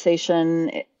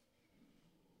conversation,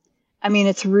 I mean,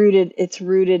 it's rooted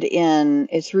in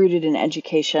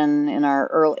education, in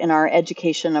our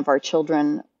education of our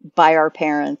children by our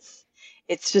parents.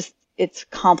 It's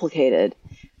complicated,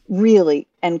 really,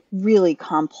 and really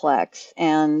complex.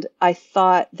 And I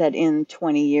thought that in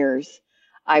 20 years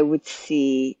I would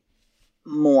see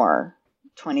more.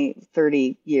 20,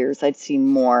 30 years I'd see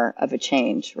more of a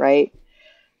change, right?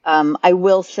 I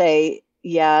will say,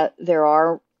 yeah,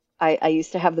 I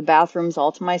used to have the bathrooms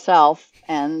all to myself,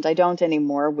 and I don't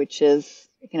anymore, which is,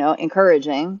 you know,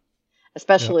 encouraging, Yeah.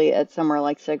 especially at somewhere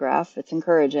like SIGGRAPH. It's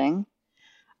encouraging.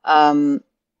 Um,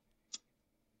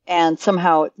 and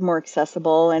somehow it's more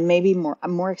accessible and maybe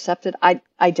more accepted. I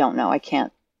don't know. I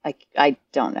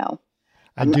don't know.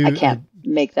 I I do. can't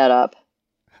make that up.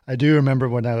 I do remember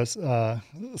when I was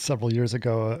several years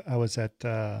ago. I was at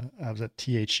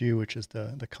THU, which is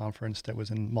the conference that was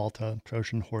in Malta.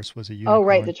 Trojan Horse was a Oh,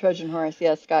 right, the unicorn, Trojan horse.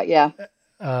 Yes, Scott. Yeah.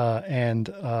 and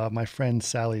my friend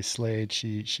Sally Slade.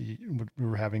 We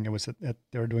were having, it was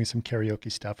they were doing some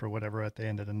karaoke stuff or whatever at the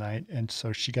end of the night, and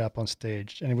so she got up on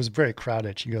stage, and it was very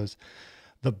crowded. She goes,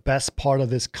 "The best part of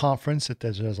this conference is that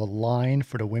there's a line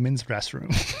for the women's restroom."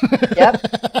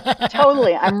 Yep.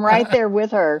 Totally. I'm right there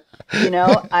with her. You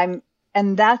know,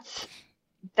 and that's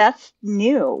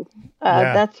new.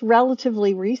 Yeah. That's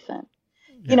relatively recent.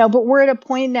 You Yeah. know, but we're at a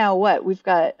point now, what? We've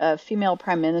got a female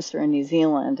prime minister in New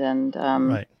Zealand,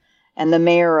 Right. and the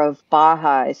mayor of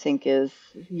Baja, I think, is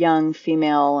young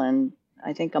female, and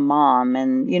I think a mom.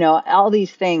 And, you know, all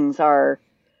these things they're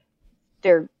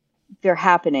they're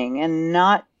happening, and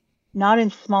not in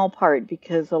small part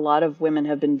because a lot of women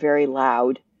have been very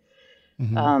loud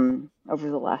Hmm.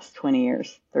 over the last 20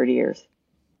 years, 30 years.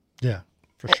 Yeah.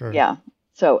 For sure. Yeah.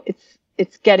 So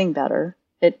it's getting better.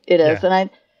 It is. Yeah.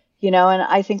 And and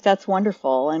I think that's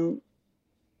wonderful. And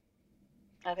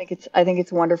I think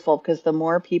it's wonderful because the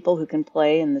more people who can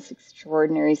play in this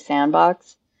extraordinary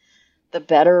sandbox, the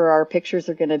better our pictures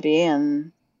are going to be,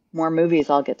 and more movies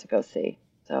I'll get to go see.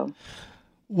 So,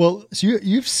 Well, so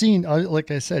you've seen, like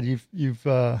I said, you're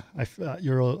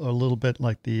a little bit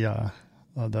like the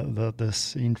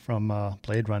scene from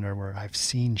Blade Runner where I've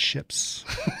seen ships.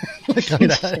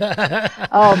 Kind of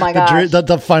oh my gosh,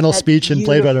 the final that speech in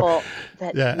Blade Runner. beautiful,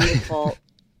 that Yeah. beautiful.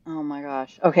 Oh my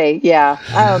gosh. Okay. Yeah.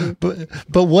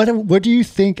 But what do you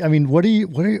think? I mean, what do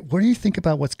you think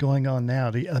about what's going on now?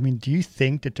 I mean, do you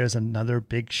think that there's another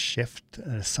big shift,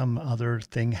 some other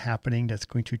thing happening that's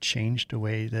going to change the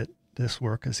way that this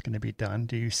work is going to be done?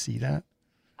 Do you see that?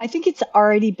 I think it's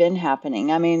already been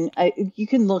happening. I mean, you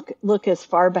can look as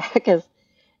far back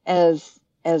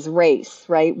as Race,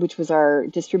 right, which was our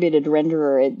distributed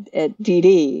renderer at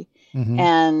DD, Hmm.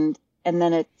 and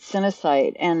then at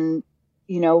Cinesite, and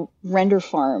render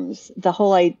farms. The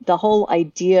whole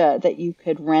idea that you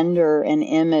could render an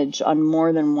image on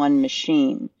more than one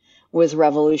machine was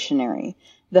revolutionary.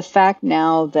 The fact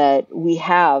now that we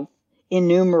have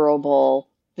innumerable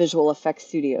visual effects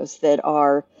studios that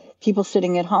are people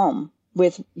sitting at home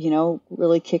with,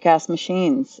 really kick-ass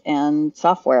machines and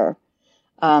software,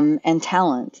 and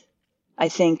talent. I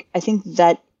think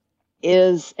that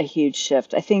is a huge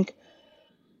shift. I think,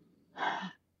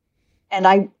 and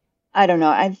I don't know.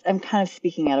 I'm kind of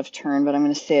speaking out of turn, but I'm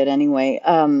going to say it anyway.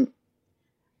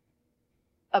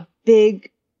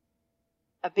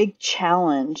 A big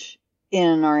challenge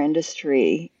in our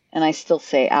industry, and I still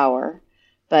say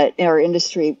but our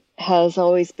industry has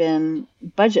always been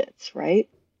budgets, right?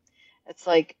 It's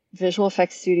like visual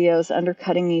effects studios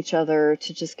undercutting each other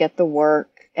to just get the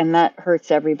work, and that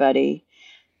hurts everybody.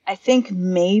 I think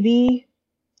maybe,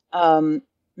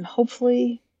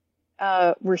 hopefully,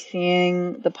 we're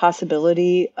seeing the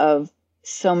possibility of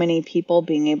so many people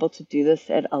being able to do this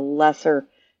at a lesser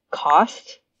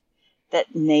cost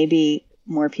that maybe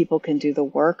more people can do the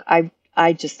work.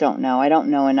 I just don't know. I don't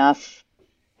know enough.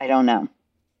 I don't know.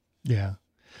 Yeah.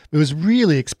 It was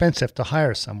really expensive to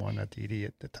hire someone at DD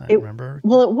at the time, remember?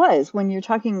 Well, it was. When you're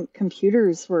talking,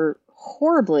 computers were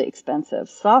horribly expensive.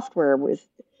 Software was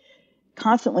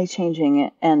constantly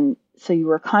changing, and so you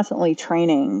were constantly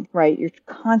training, right? You're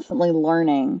constantly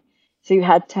learning. So you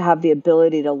had to have the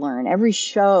ability to learn. Every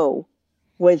show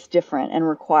was different and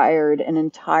required an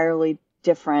entirely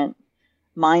different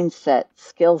mindset,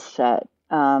 skill set,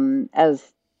 as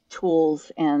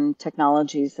tools and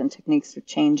technologies and techniques are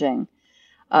changing.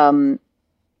 A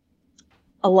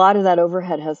lot of that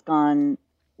overhead has gone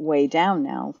way down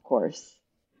now, of course.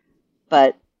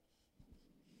 But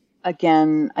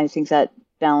again, I think that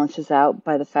balances out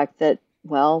by the fact that,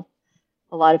 well,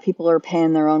 a lot of people are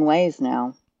paying their own ways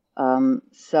now.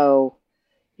 So,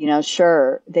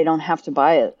 sure, they don't have to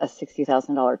buy a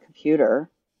 $60,000 computer.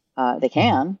 They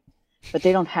can, but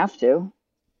they don't have to,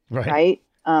 right?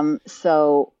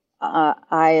 So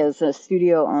I, as a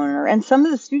studio owner, and some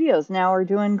of the studios now are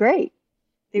doing great.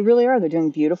 They really are. They're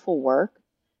doing beautiful work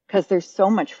because there's so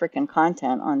much freaking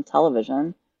content on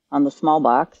television, on the small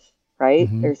box, right?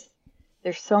 Mm-hmm.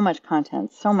 There's so much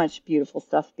content, so much beautiful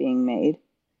stuff being made.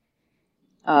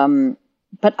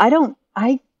 But I don't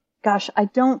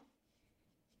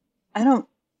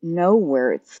know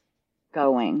where it's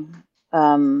going.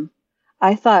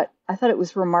 I thought it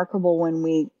was remarkable when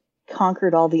we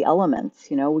conquered all the elements.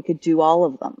 We could do all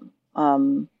of them.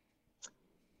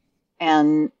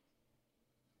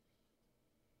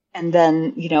 And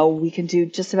then, we can do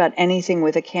just about anything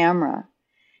with a camera.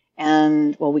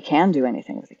 And, well, we can do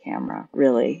anything with a camera,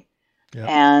 really. Yep.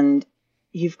 And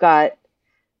you've got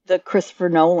the Christopher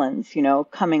Nolans,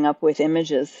 coming up with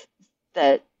images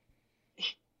that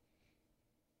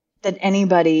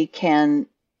anybody can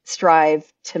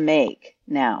strive to make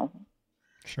now.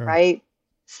 Sure. Right?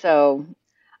 So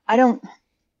I don't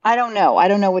know. I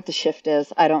don't know what the shift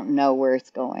is. I don't know where it's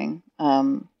going.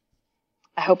 I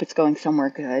hope it's going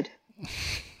somewhere good.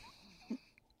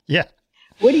 Yeah.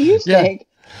 What do you think?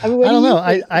 I don't know.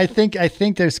 I think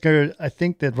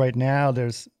that right now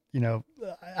there's,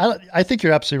 I think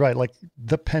you're absolutely right. Like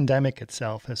the pandemic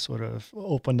itself has sort of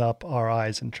opened up our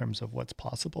eyes in terms of what's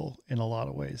possible in a lot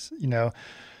of ways.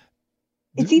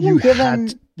 It's even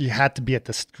you had to be at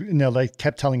this, they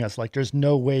kept telling us like, there's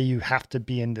no way you have to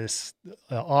be in this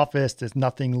office. There's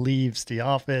nothing leaves the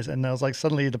office. And I was like,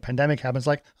 suddenly the pandemic happens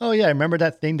like, oh yeah, remember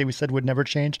that thing that we said would never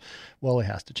change? Well, it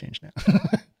has to change now.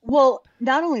 Well,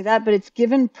 not only that, but it's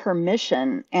given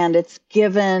permission and it's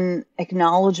given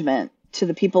acknowledgement to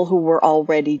the people who were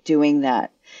already doing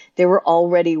that. They were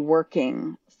already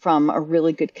working from a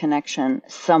really good connection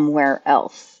somewhere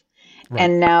else. Right.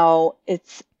 And now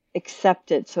it's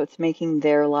accepted, so it's making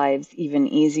their lives even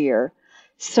easier.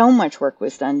 So much work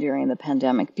was done during the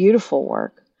pandemic, beautiful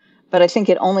work, but I think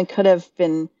it only could have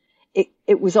been,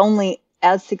 it was only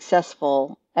as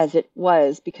successful as it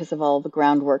was because of all the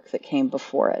groundwork that came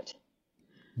before it.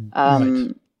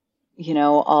 Right.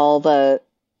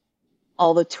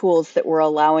 All the tools that were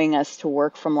allowing us to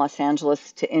work from Los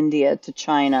Angeles to India to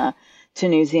China to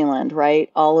New Zealand, right?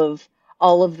 All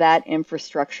of that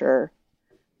infrastructure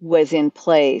was in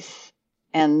place,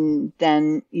 and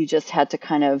then you just had to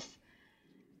kind of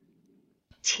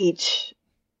teach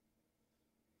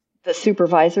the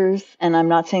supervisors. And I'm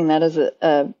not saying that as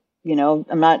I'm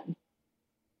not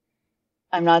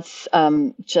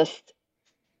just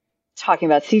talking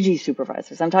about CG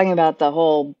supervisors. I'm talking about the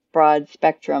whole broad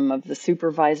spectrum of the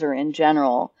supervisor in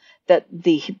general, that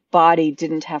the body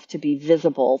didn't have to be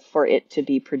visible for it to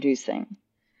be producing,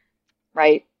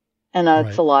 right? And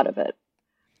that's a lot of it.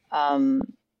 And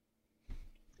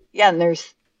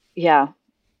there's,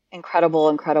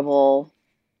 incredible,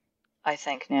 I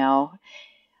think now.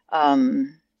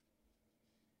 And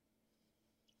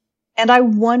I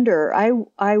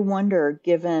wonder,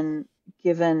 given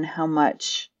how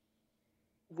much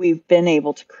we've been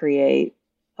able to create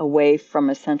away from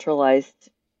a centralized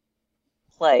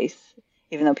place,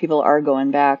 even though people are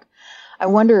going back, I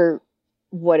wonder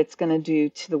what it's going to do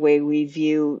to the way we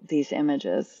view these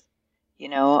images.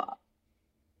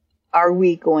 Are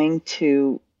we going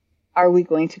to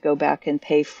go back and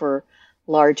pay for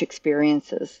large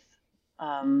experiences,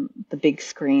 the big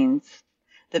screens,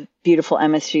 the beautiful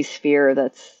MSG sphere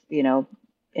that's, in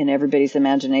everybody's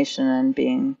imagination and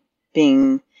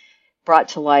being brought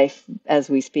to life as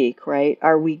we speak, right?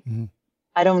 Are we? Mhm.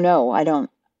 I don't know. I don't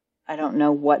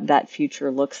know what that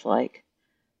future looks like.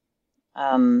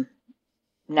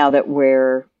 Now that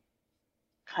we're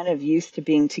kind of used to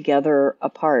being together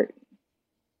apart,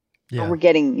 or Yeah. we're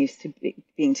getting used to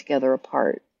being together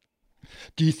apart.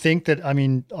 Do you think that, I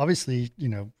mean, obviously,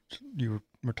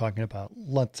 were talking about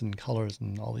LUTs and colors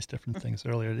and all these different things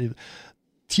earlier.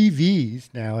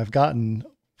 TVs now have gotten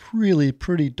really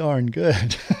pretty darn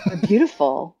good. They're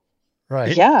beautiful.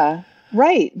 Right? Yeah,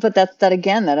 right. But that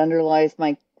again, that underlies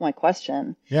my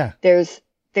question. Yeah.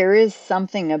 There is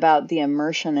something about the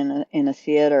immersion in a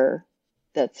theater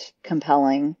that's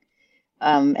compelling,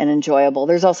 and enjoyable.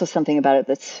 There's also something about it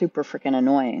that's super freaking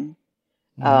annoying.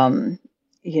 Mhm.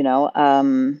 You know,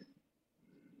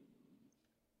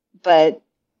 but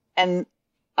and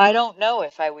I don't know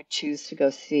if I would choose to go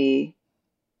see.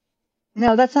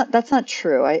 No, that's not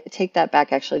true. I take that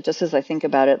back actually, just as I think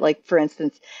about it. Like for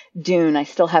instance, Dune, I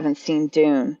still haven't seen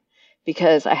Dune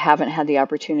because I haven't had the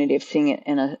opportunity of seeing it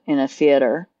in a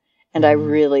theater. And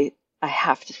Mhm. I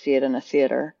have to see it in a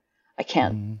theater.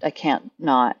 Mhm. I can't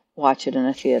not watch it in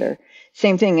a theater.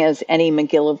 Same thing as any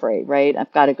McGillivray, right?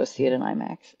 I've got to go see it in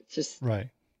IMAX. Right.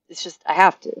 It's just I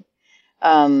have to.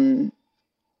 Um,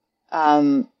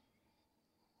 um,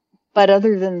 but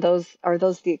other than those, are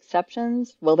those the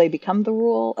exceptions? Will they become the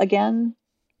rule again?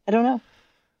 I don't know.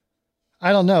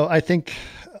 I don't know. I think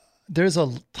there's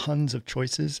tons of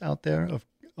choices out there, of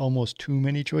almost too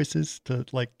many choices to,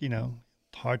 like,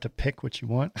 hard to pick what you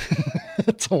want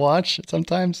to watch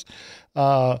sometimes.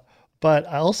 Uh, but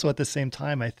I also, at the same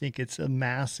time, I think it's a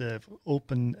massive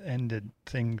open-ended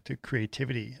thing to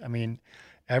creativity. I mean,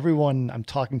 everyone I'm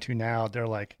talking to now, they're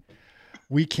like,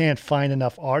 we can't find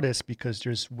enough artists because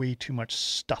there's way too much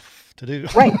stuff to do.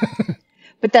 Right.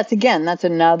 But that's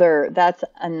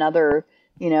another,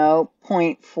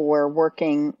 point for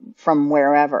working from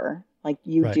wherever. Like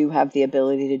you Right. do have the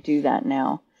ability to do that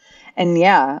now. And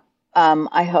yeah,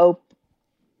 I hope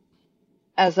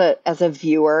as a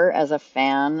viewer, as a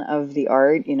fan of the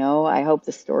art, I hope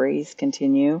the stories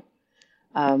continue.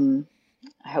 Um,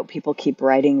 I hope people keep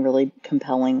writing really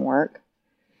compelling work.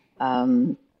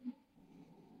 Um,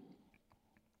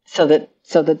 so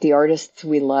that the artists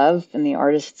we love and the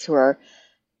artists who are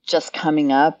just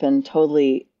coming up and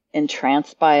totally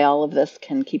entranced by all of this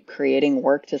can keep creating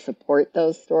work to support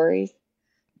those stories.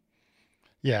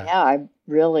 Yeah. Yeah,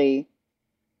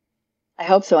 I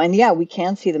hope so. And yeah, we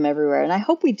can see them everywhere. And I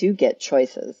hope we do get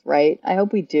choices, right? I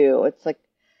hope we do. It's like,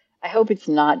 I hope it's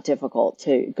not difficult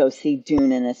to go see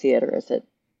Dune in a theater. Is it,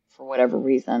 for whatever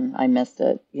reason, I missed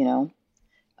it. Right.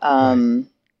 Um,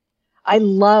 I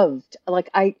loved, like,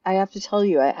 I have to tell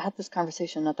you, I had this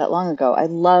conversation not that long ago. I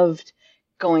loved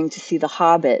going to see The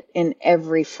Hobbit in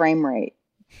every frame rate.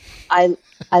 I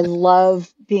I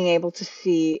love being able to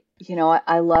see,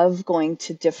 I love going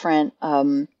to different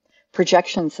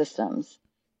projection systems.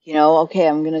 Okay,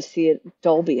 I'm going to see it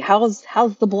Dolby. How's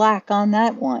the black on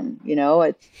that one?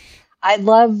 I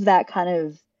love that kind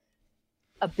of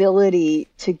ability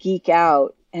to geek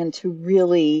out and to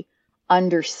really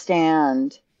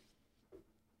understand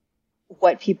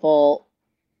what people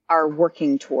are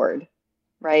working toward,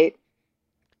 right?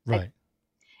 I, Right.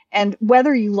 and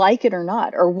whether you like it or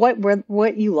not, or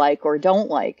what you like or don't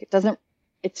like,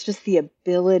 it's just the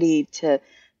ability to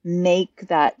make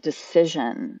that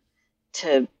decision,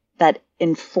 to that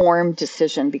informed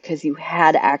decision because you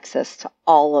had access to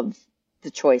all of the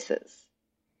choices.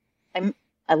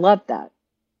 I love that.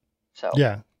 So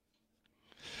Yeah.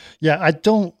 Yeah, I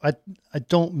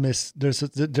don't miss. There's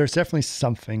definitely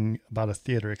something about a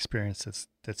theater experience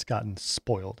that's gotten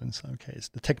spoiled in some case.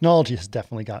 The technology has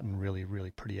definitely gotten really,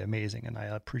 really pretty amazing, and I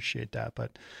appreciate that.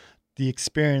 But the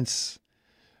experience,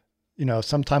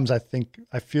 sometimes I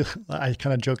feel I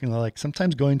kind of jokingly, like,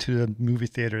 sometimes going to the movie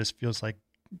theaters feels like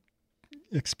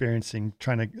experiencing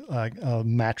trying to a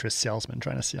mattress salesman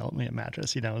trying to sell me a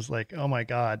mattress. It's like, oh my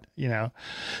god,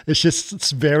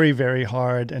 it's very, very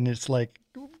hard, and it's like,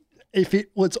 if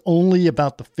it was only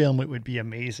about the film, it would be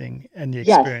amazing and the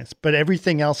yes. experience. But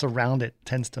everything else around it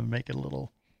tends to make it a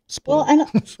little Well,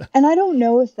 spoiled. So, and I don't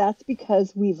know if that's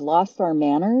because we've lost our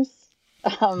manners.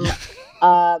 Um, yeah,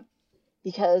 uh,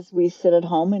 because we sit at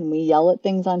home and we yell at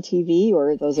things on TV,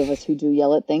 or those of us who do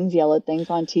yell at things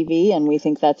on TV, and we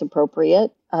think that's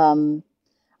appropriate.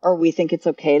 Or we think it's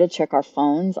okay to check our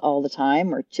phones all the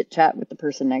time or chit chat with the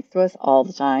person next to us all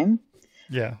the time.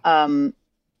 yeah, Um,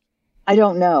 I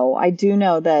don't know. I do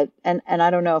know that, and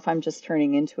I don't know if I'm just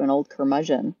turning into an old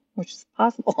curmudgeon, which is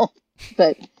possible,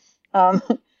 but, um,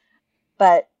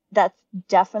 but that's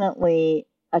definitely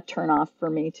a turnoff for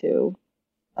me too.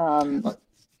 Um,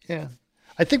 Yeah.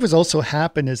 I think what's also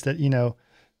happened is that,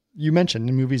 you mentioned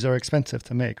the movies are expensive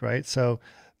to make, right? So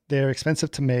they're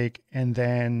expensive to make, and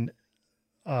then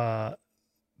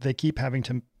they keep having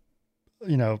to,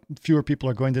 fewer people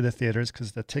are going to the theaters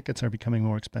because the tickets are becoming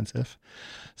more expensive.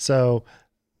 So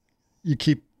you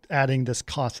keep adding this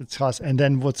cost, and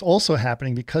then what's also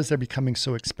happening, because they're becoming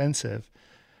so expensive,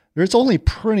 there's only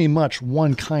pretty much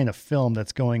one kind of film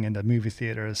that's going into movie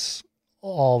theaters.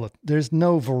 There's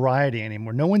no variety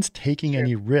anymore. No one's taking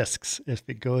any risks if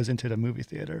it goes into the movie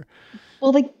theater.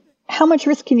 Well, how much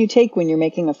risk can you take when you're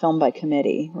making a film by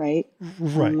committee, right?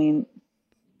 Right. I mean,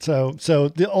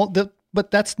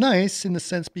 but that's nice in the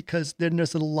sense, because then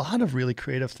there's a lot of really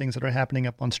creative things that are happening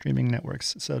up on streaming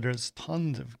networks. So there's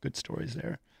tons of good stories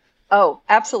there. oh,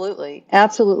 absolutely.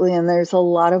 Absolutely. And there's a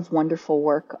lot of wonderful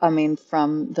work. I mean,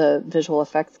 from the visual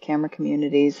effects camera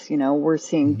communities, we're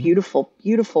seeing beautiful,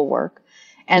 beautiful work.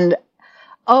 And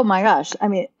oh my gosh, I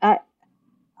mean,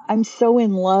 I'm so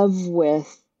in love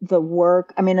with the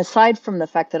work. I mean, aside from the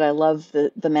fact that I love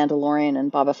the Mandalorian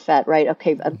and Boba Fett, right?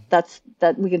 Okay, that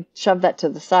we could shove that to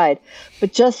the side.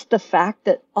 But just the fact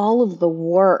that all of the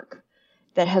work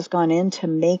that has gone into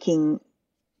making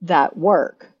that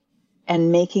work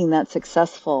and making that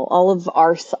successful, all of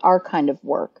our kind of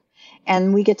work,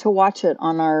 and we get to watch it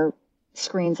on our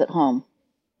screens at home.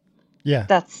 Yeah.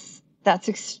 That's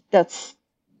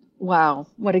wow,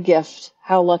 what a gift.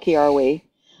 How lucky are we?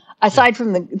 Aside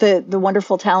from the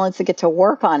wonderful talents that get to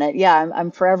work on it, yeah,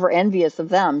 I'm forever envious of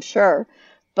them, sure.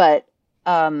 But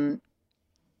and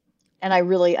I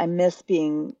miss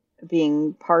being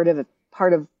part of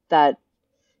that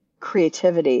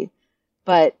creativity.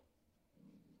 But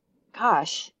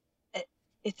gosh,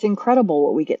 it's incredible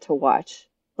what we get to watch,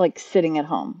 like sitting at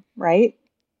home, right?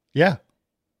 Yeah.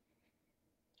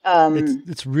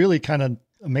 It's really kind of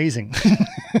amazing.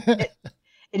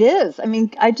 It is. I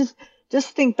mean, I just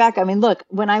think back. I mean, look,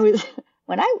 when I was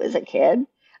a kid,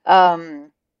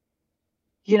 and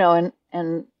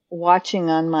watching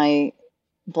on my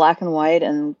black and white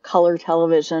and color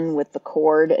television with the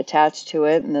cord attached to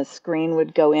it, and the screen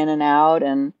would go in and out,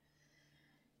 and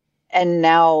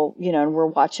now, we're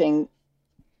watching,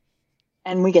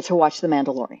 and we get to watch The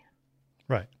Mandalorian.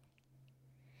 Right.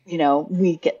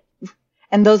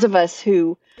 And those of us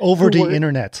who over the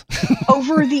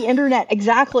internet,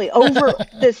 exactly, over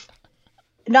this,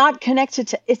 not connected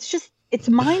to, it's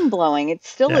mind blowing. It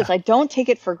still is. I don't take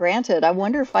it for granted. I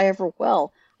wonder if I ever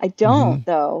will. I don't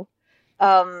though.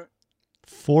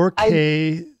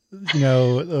 4K,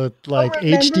 like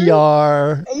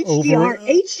HDR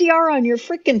on your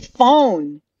freaking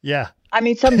phone. Yeah. I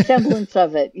mean, some semblance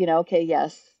of it, okay.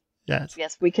 Yes,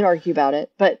 we could argue about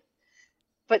it, but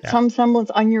some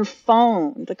semblance on your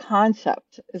phone. The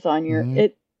concept is on your,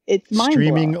 it's mind blowing.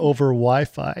 Streaming over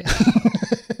Wi-Fi.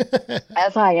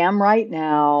 As I am right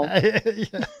now.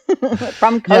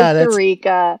 From Costa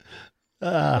Rica.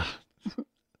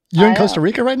 You're in Costa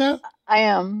Rica right now? I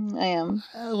am.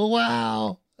 Oh,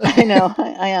 wow. I know,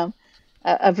 I am.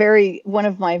 One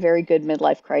of my very good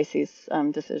midlife crises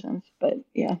decisions. But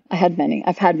yeah, I've had many.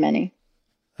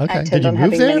 Okay. I intend on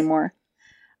having many more.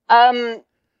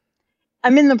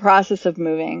 I'm in the process of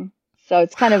moving. So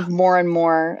it's kind of more and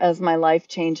more as my life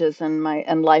changes and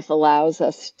life allows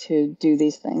us to do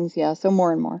these things. Yeah. So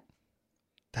more and more.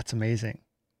 That's amazing.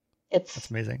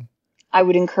 That's amazing. I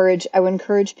would encourage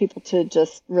people to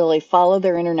just really follow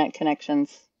their internet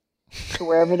connections to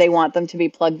wherever they want them to be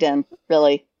plugged in.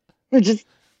 Really, just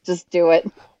do it.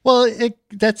 Well,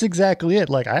 that's exactly it.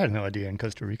 Like, I had no idea in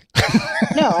Costa Rica.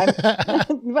 No,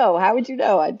 well, how would you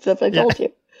know? I told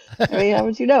you. I mean, how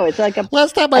would you know? It's like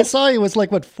last time I saw you was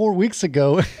like 4 weeks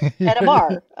ago at a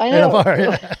bar. I know. At a bar,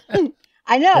 yeah.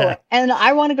 I know, yeah. And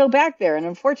I want to go back there, and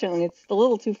unfortunately, it's a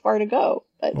little too far to go.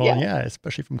 But yeah,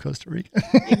 especially from Costa Rica.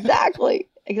 Exactly.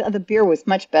 The beer was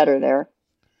much better there.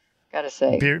 Gotta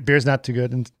say, beer's not too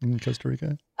good in Costa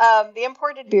Rica. The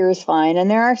imported beer is fine,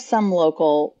 and there are some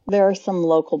local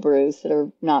brews that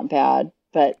are not bad.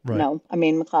 But no, I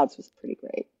mean, McLeod's was pretty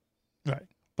great. Right,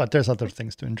 but there's other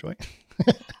things to enjoy.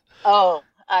 Oh,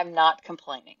 I'm not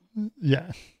complaining.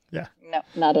 Yeah. No,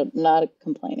 not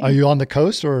complaining. Are you on the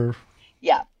coast or?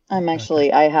 Yeah, I'm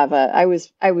actually. Okay. I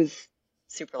was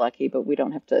super lucky, but we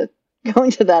don't have to go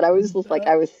into that. I was just like,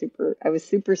 I was super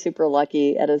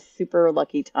lucky at a super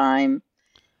lucky time,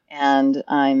 and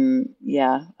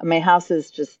my house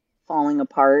is just falling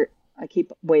apart. I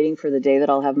keep waiting for the day that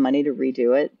I'll have money to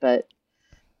redo it, but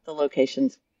the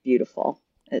location's beautiful.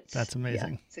 That's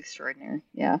amazing. Yeah, it's extraordinary.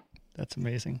 Yeah. That's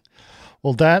amazing.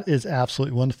 Well, that is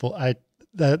absolutely wonderful.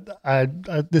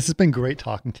 this has been great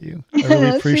talking to you. I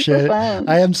really appreciate it. Fun.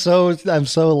 I'm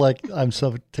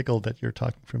so tickled that you're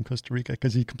talking from Costa Rica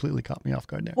because you completely caught me off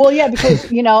guard there. Well, yeah,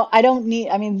 because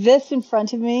this in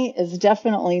front of me is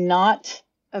definitely not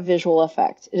a visual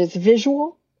effect. It is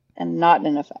visual and not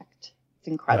an effect. It's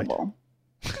incredible.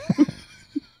 Right.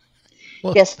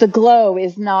 Well, yes, the glow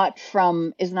is not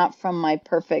from my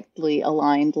perfectly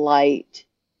aligned light.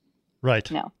 right.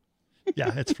 No.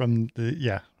 Yeah, it's from the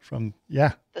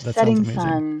The that setting sounds amazing.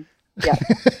 sun.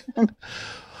 Yeah.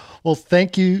 Well,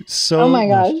 thank you so Oh my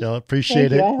much, gosh. Jill. Appreciate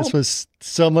Thank you. it. This was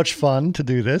so much fun to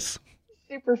do this.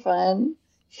 Super fun.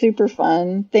 Super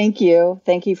fun. Thank you.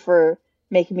 Thank you for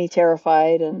making me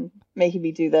terrified and making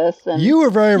me do this. And You were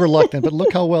very reluctant, but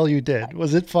look how well you did.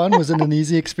 Was it fun? Was it an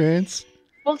easy experience?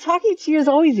 well, talking to you is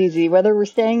always easy, whether we're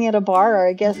staying at a bar or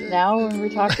I guess now when we're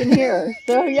talking here.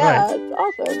 So yeah, Right.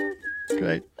 it's awesome.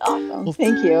 Great. Awesome. Well,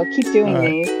 Thank you. Keep doing all right.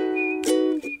 these.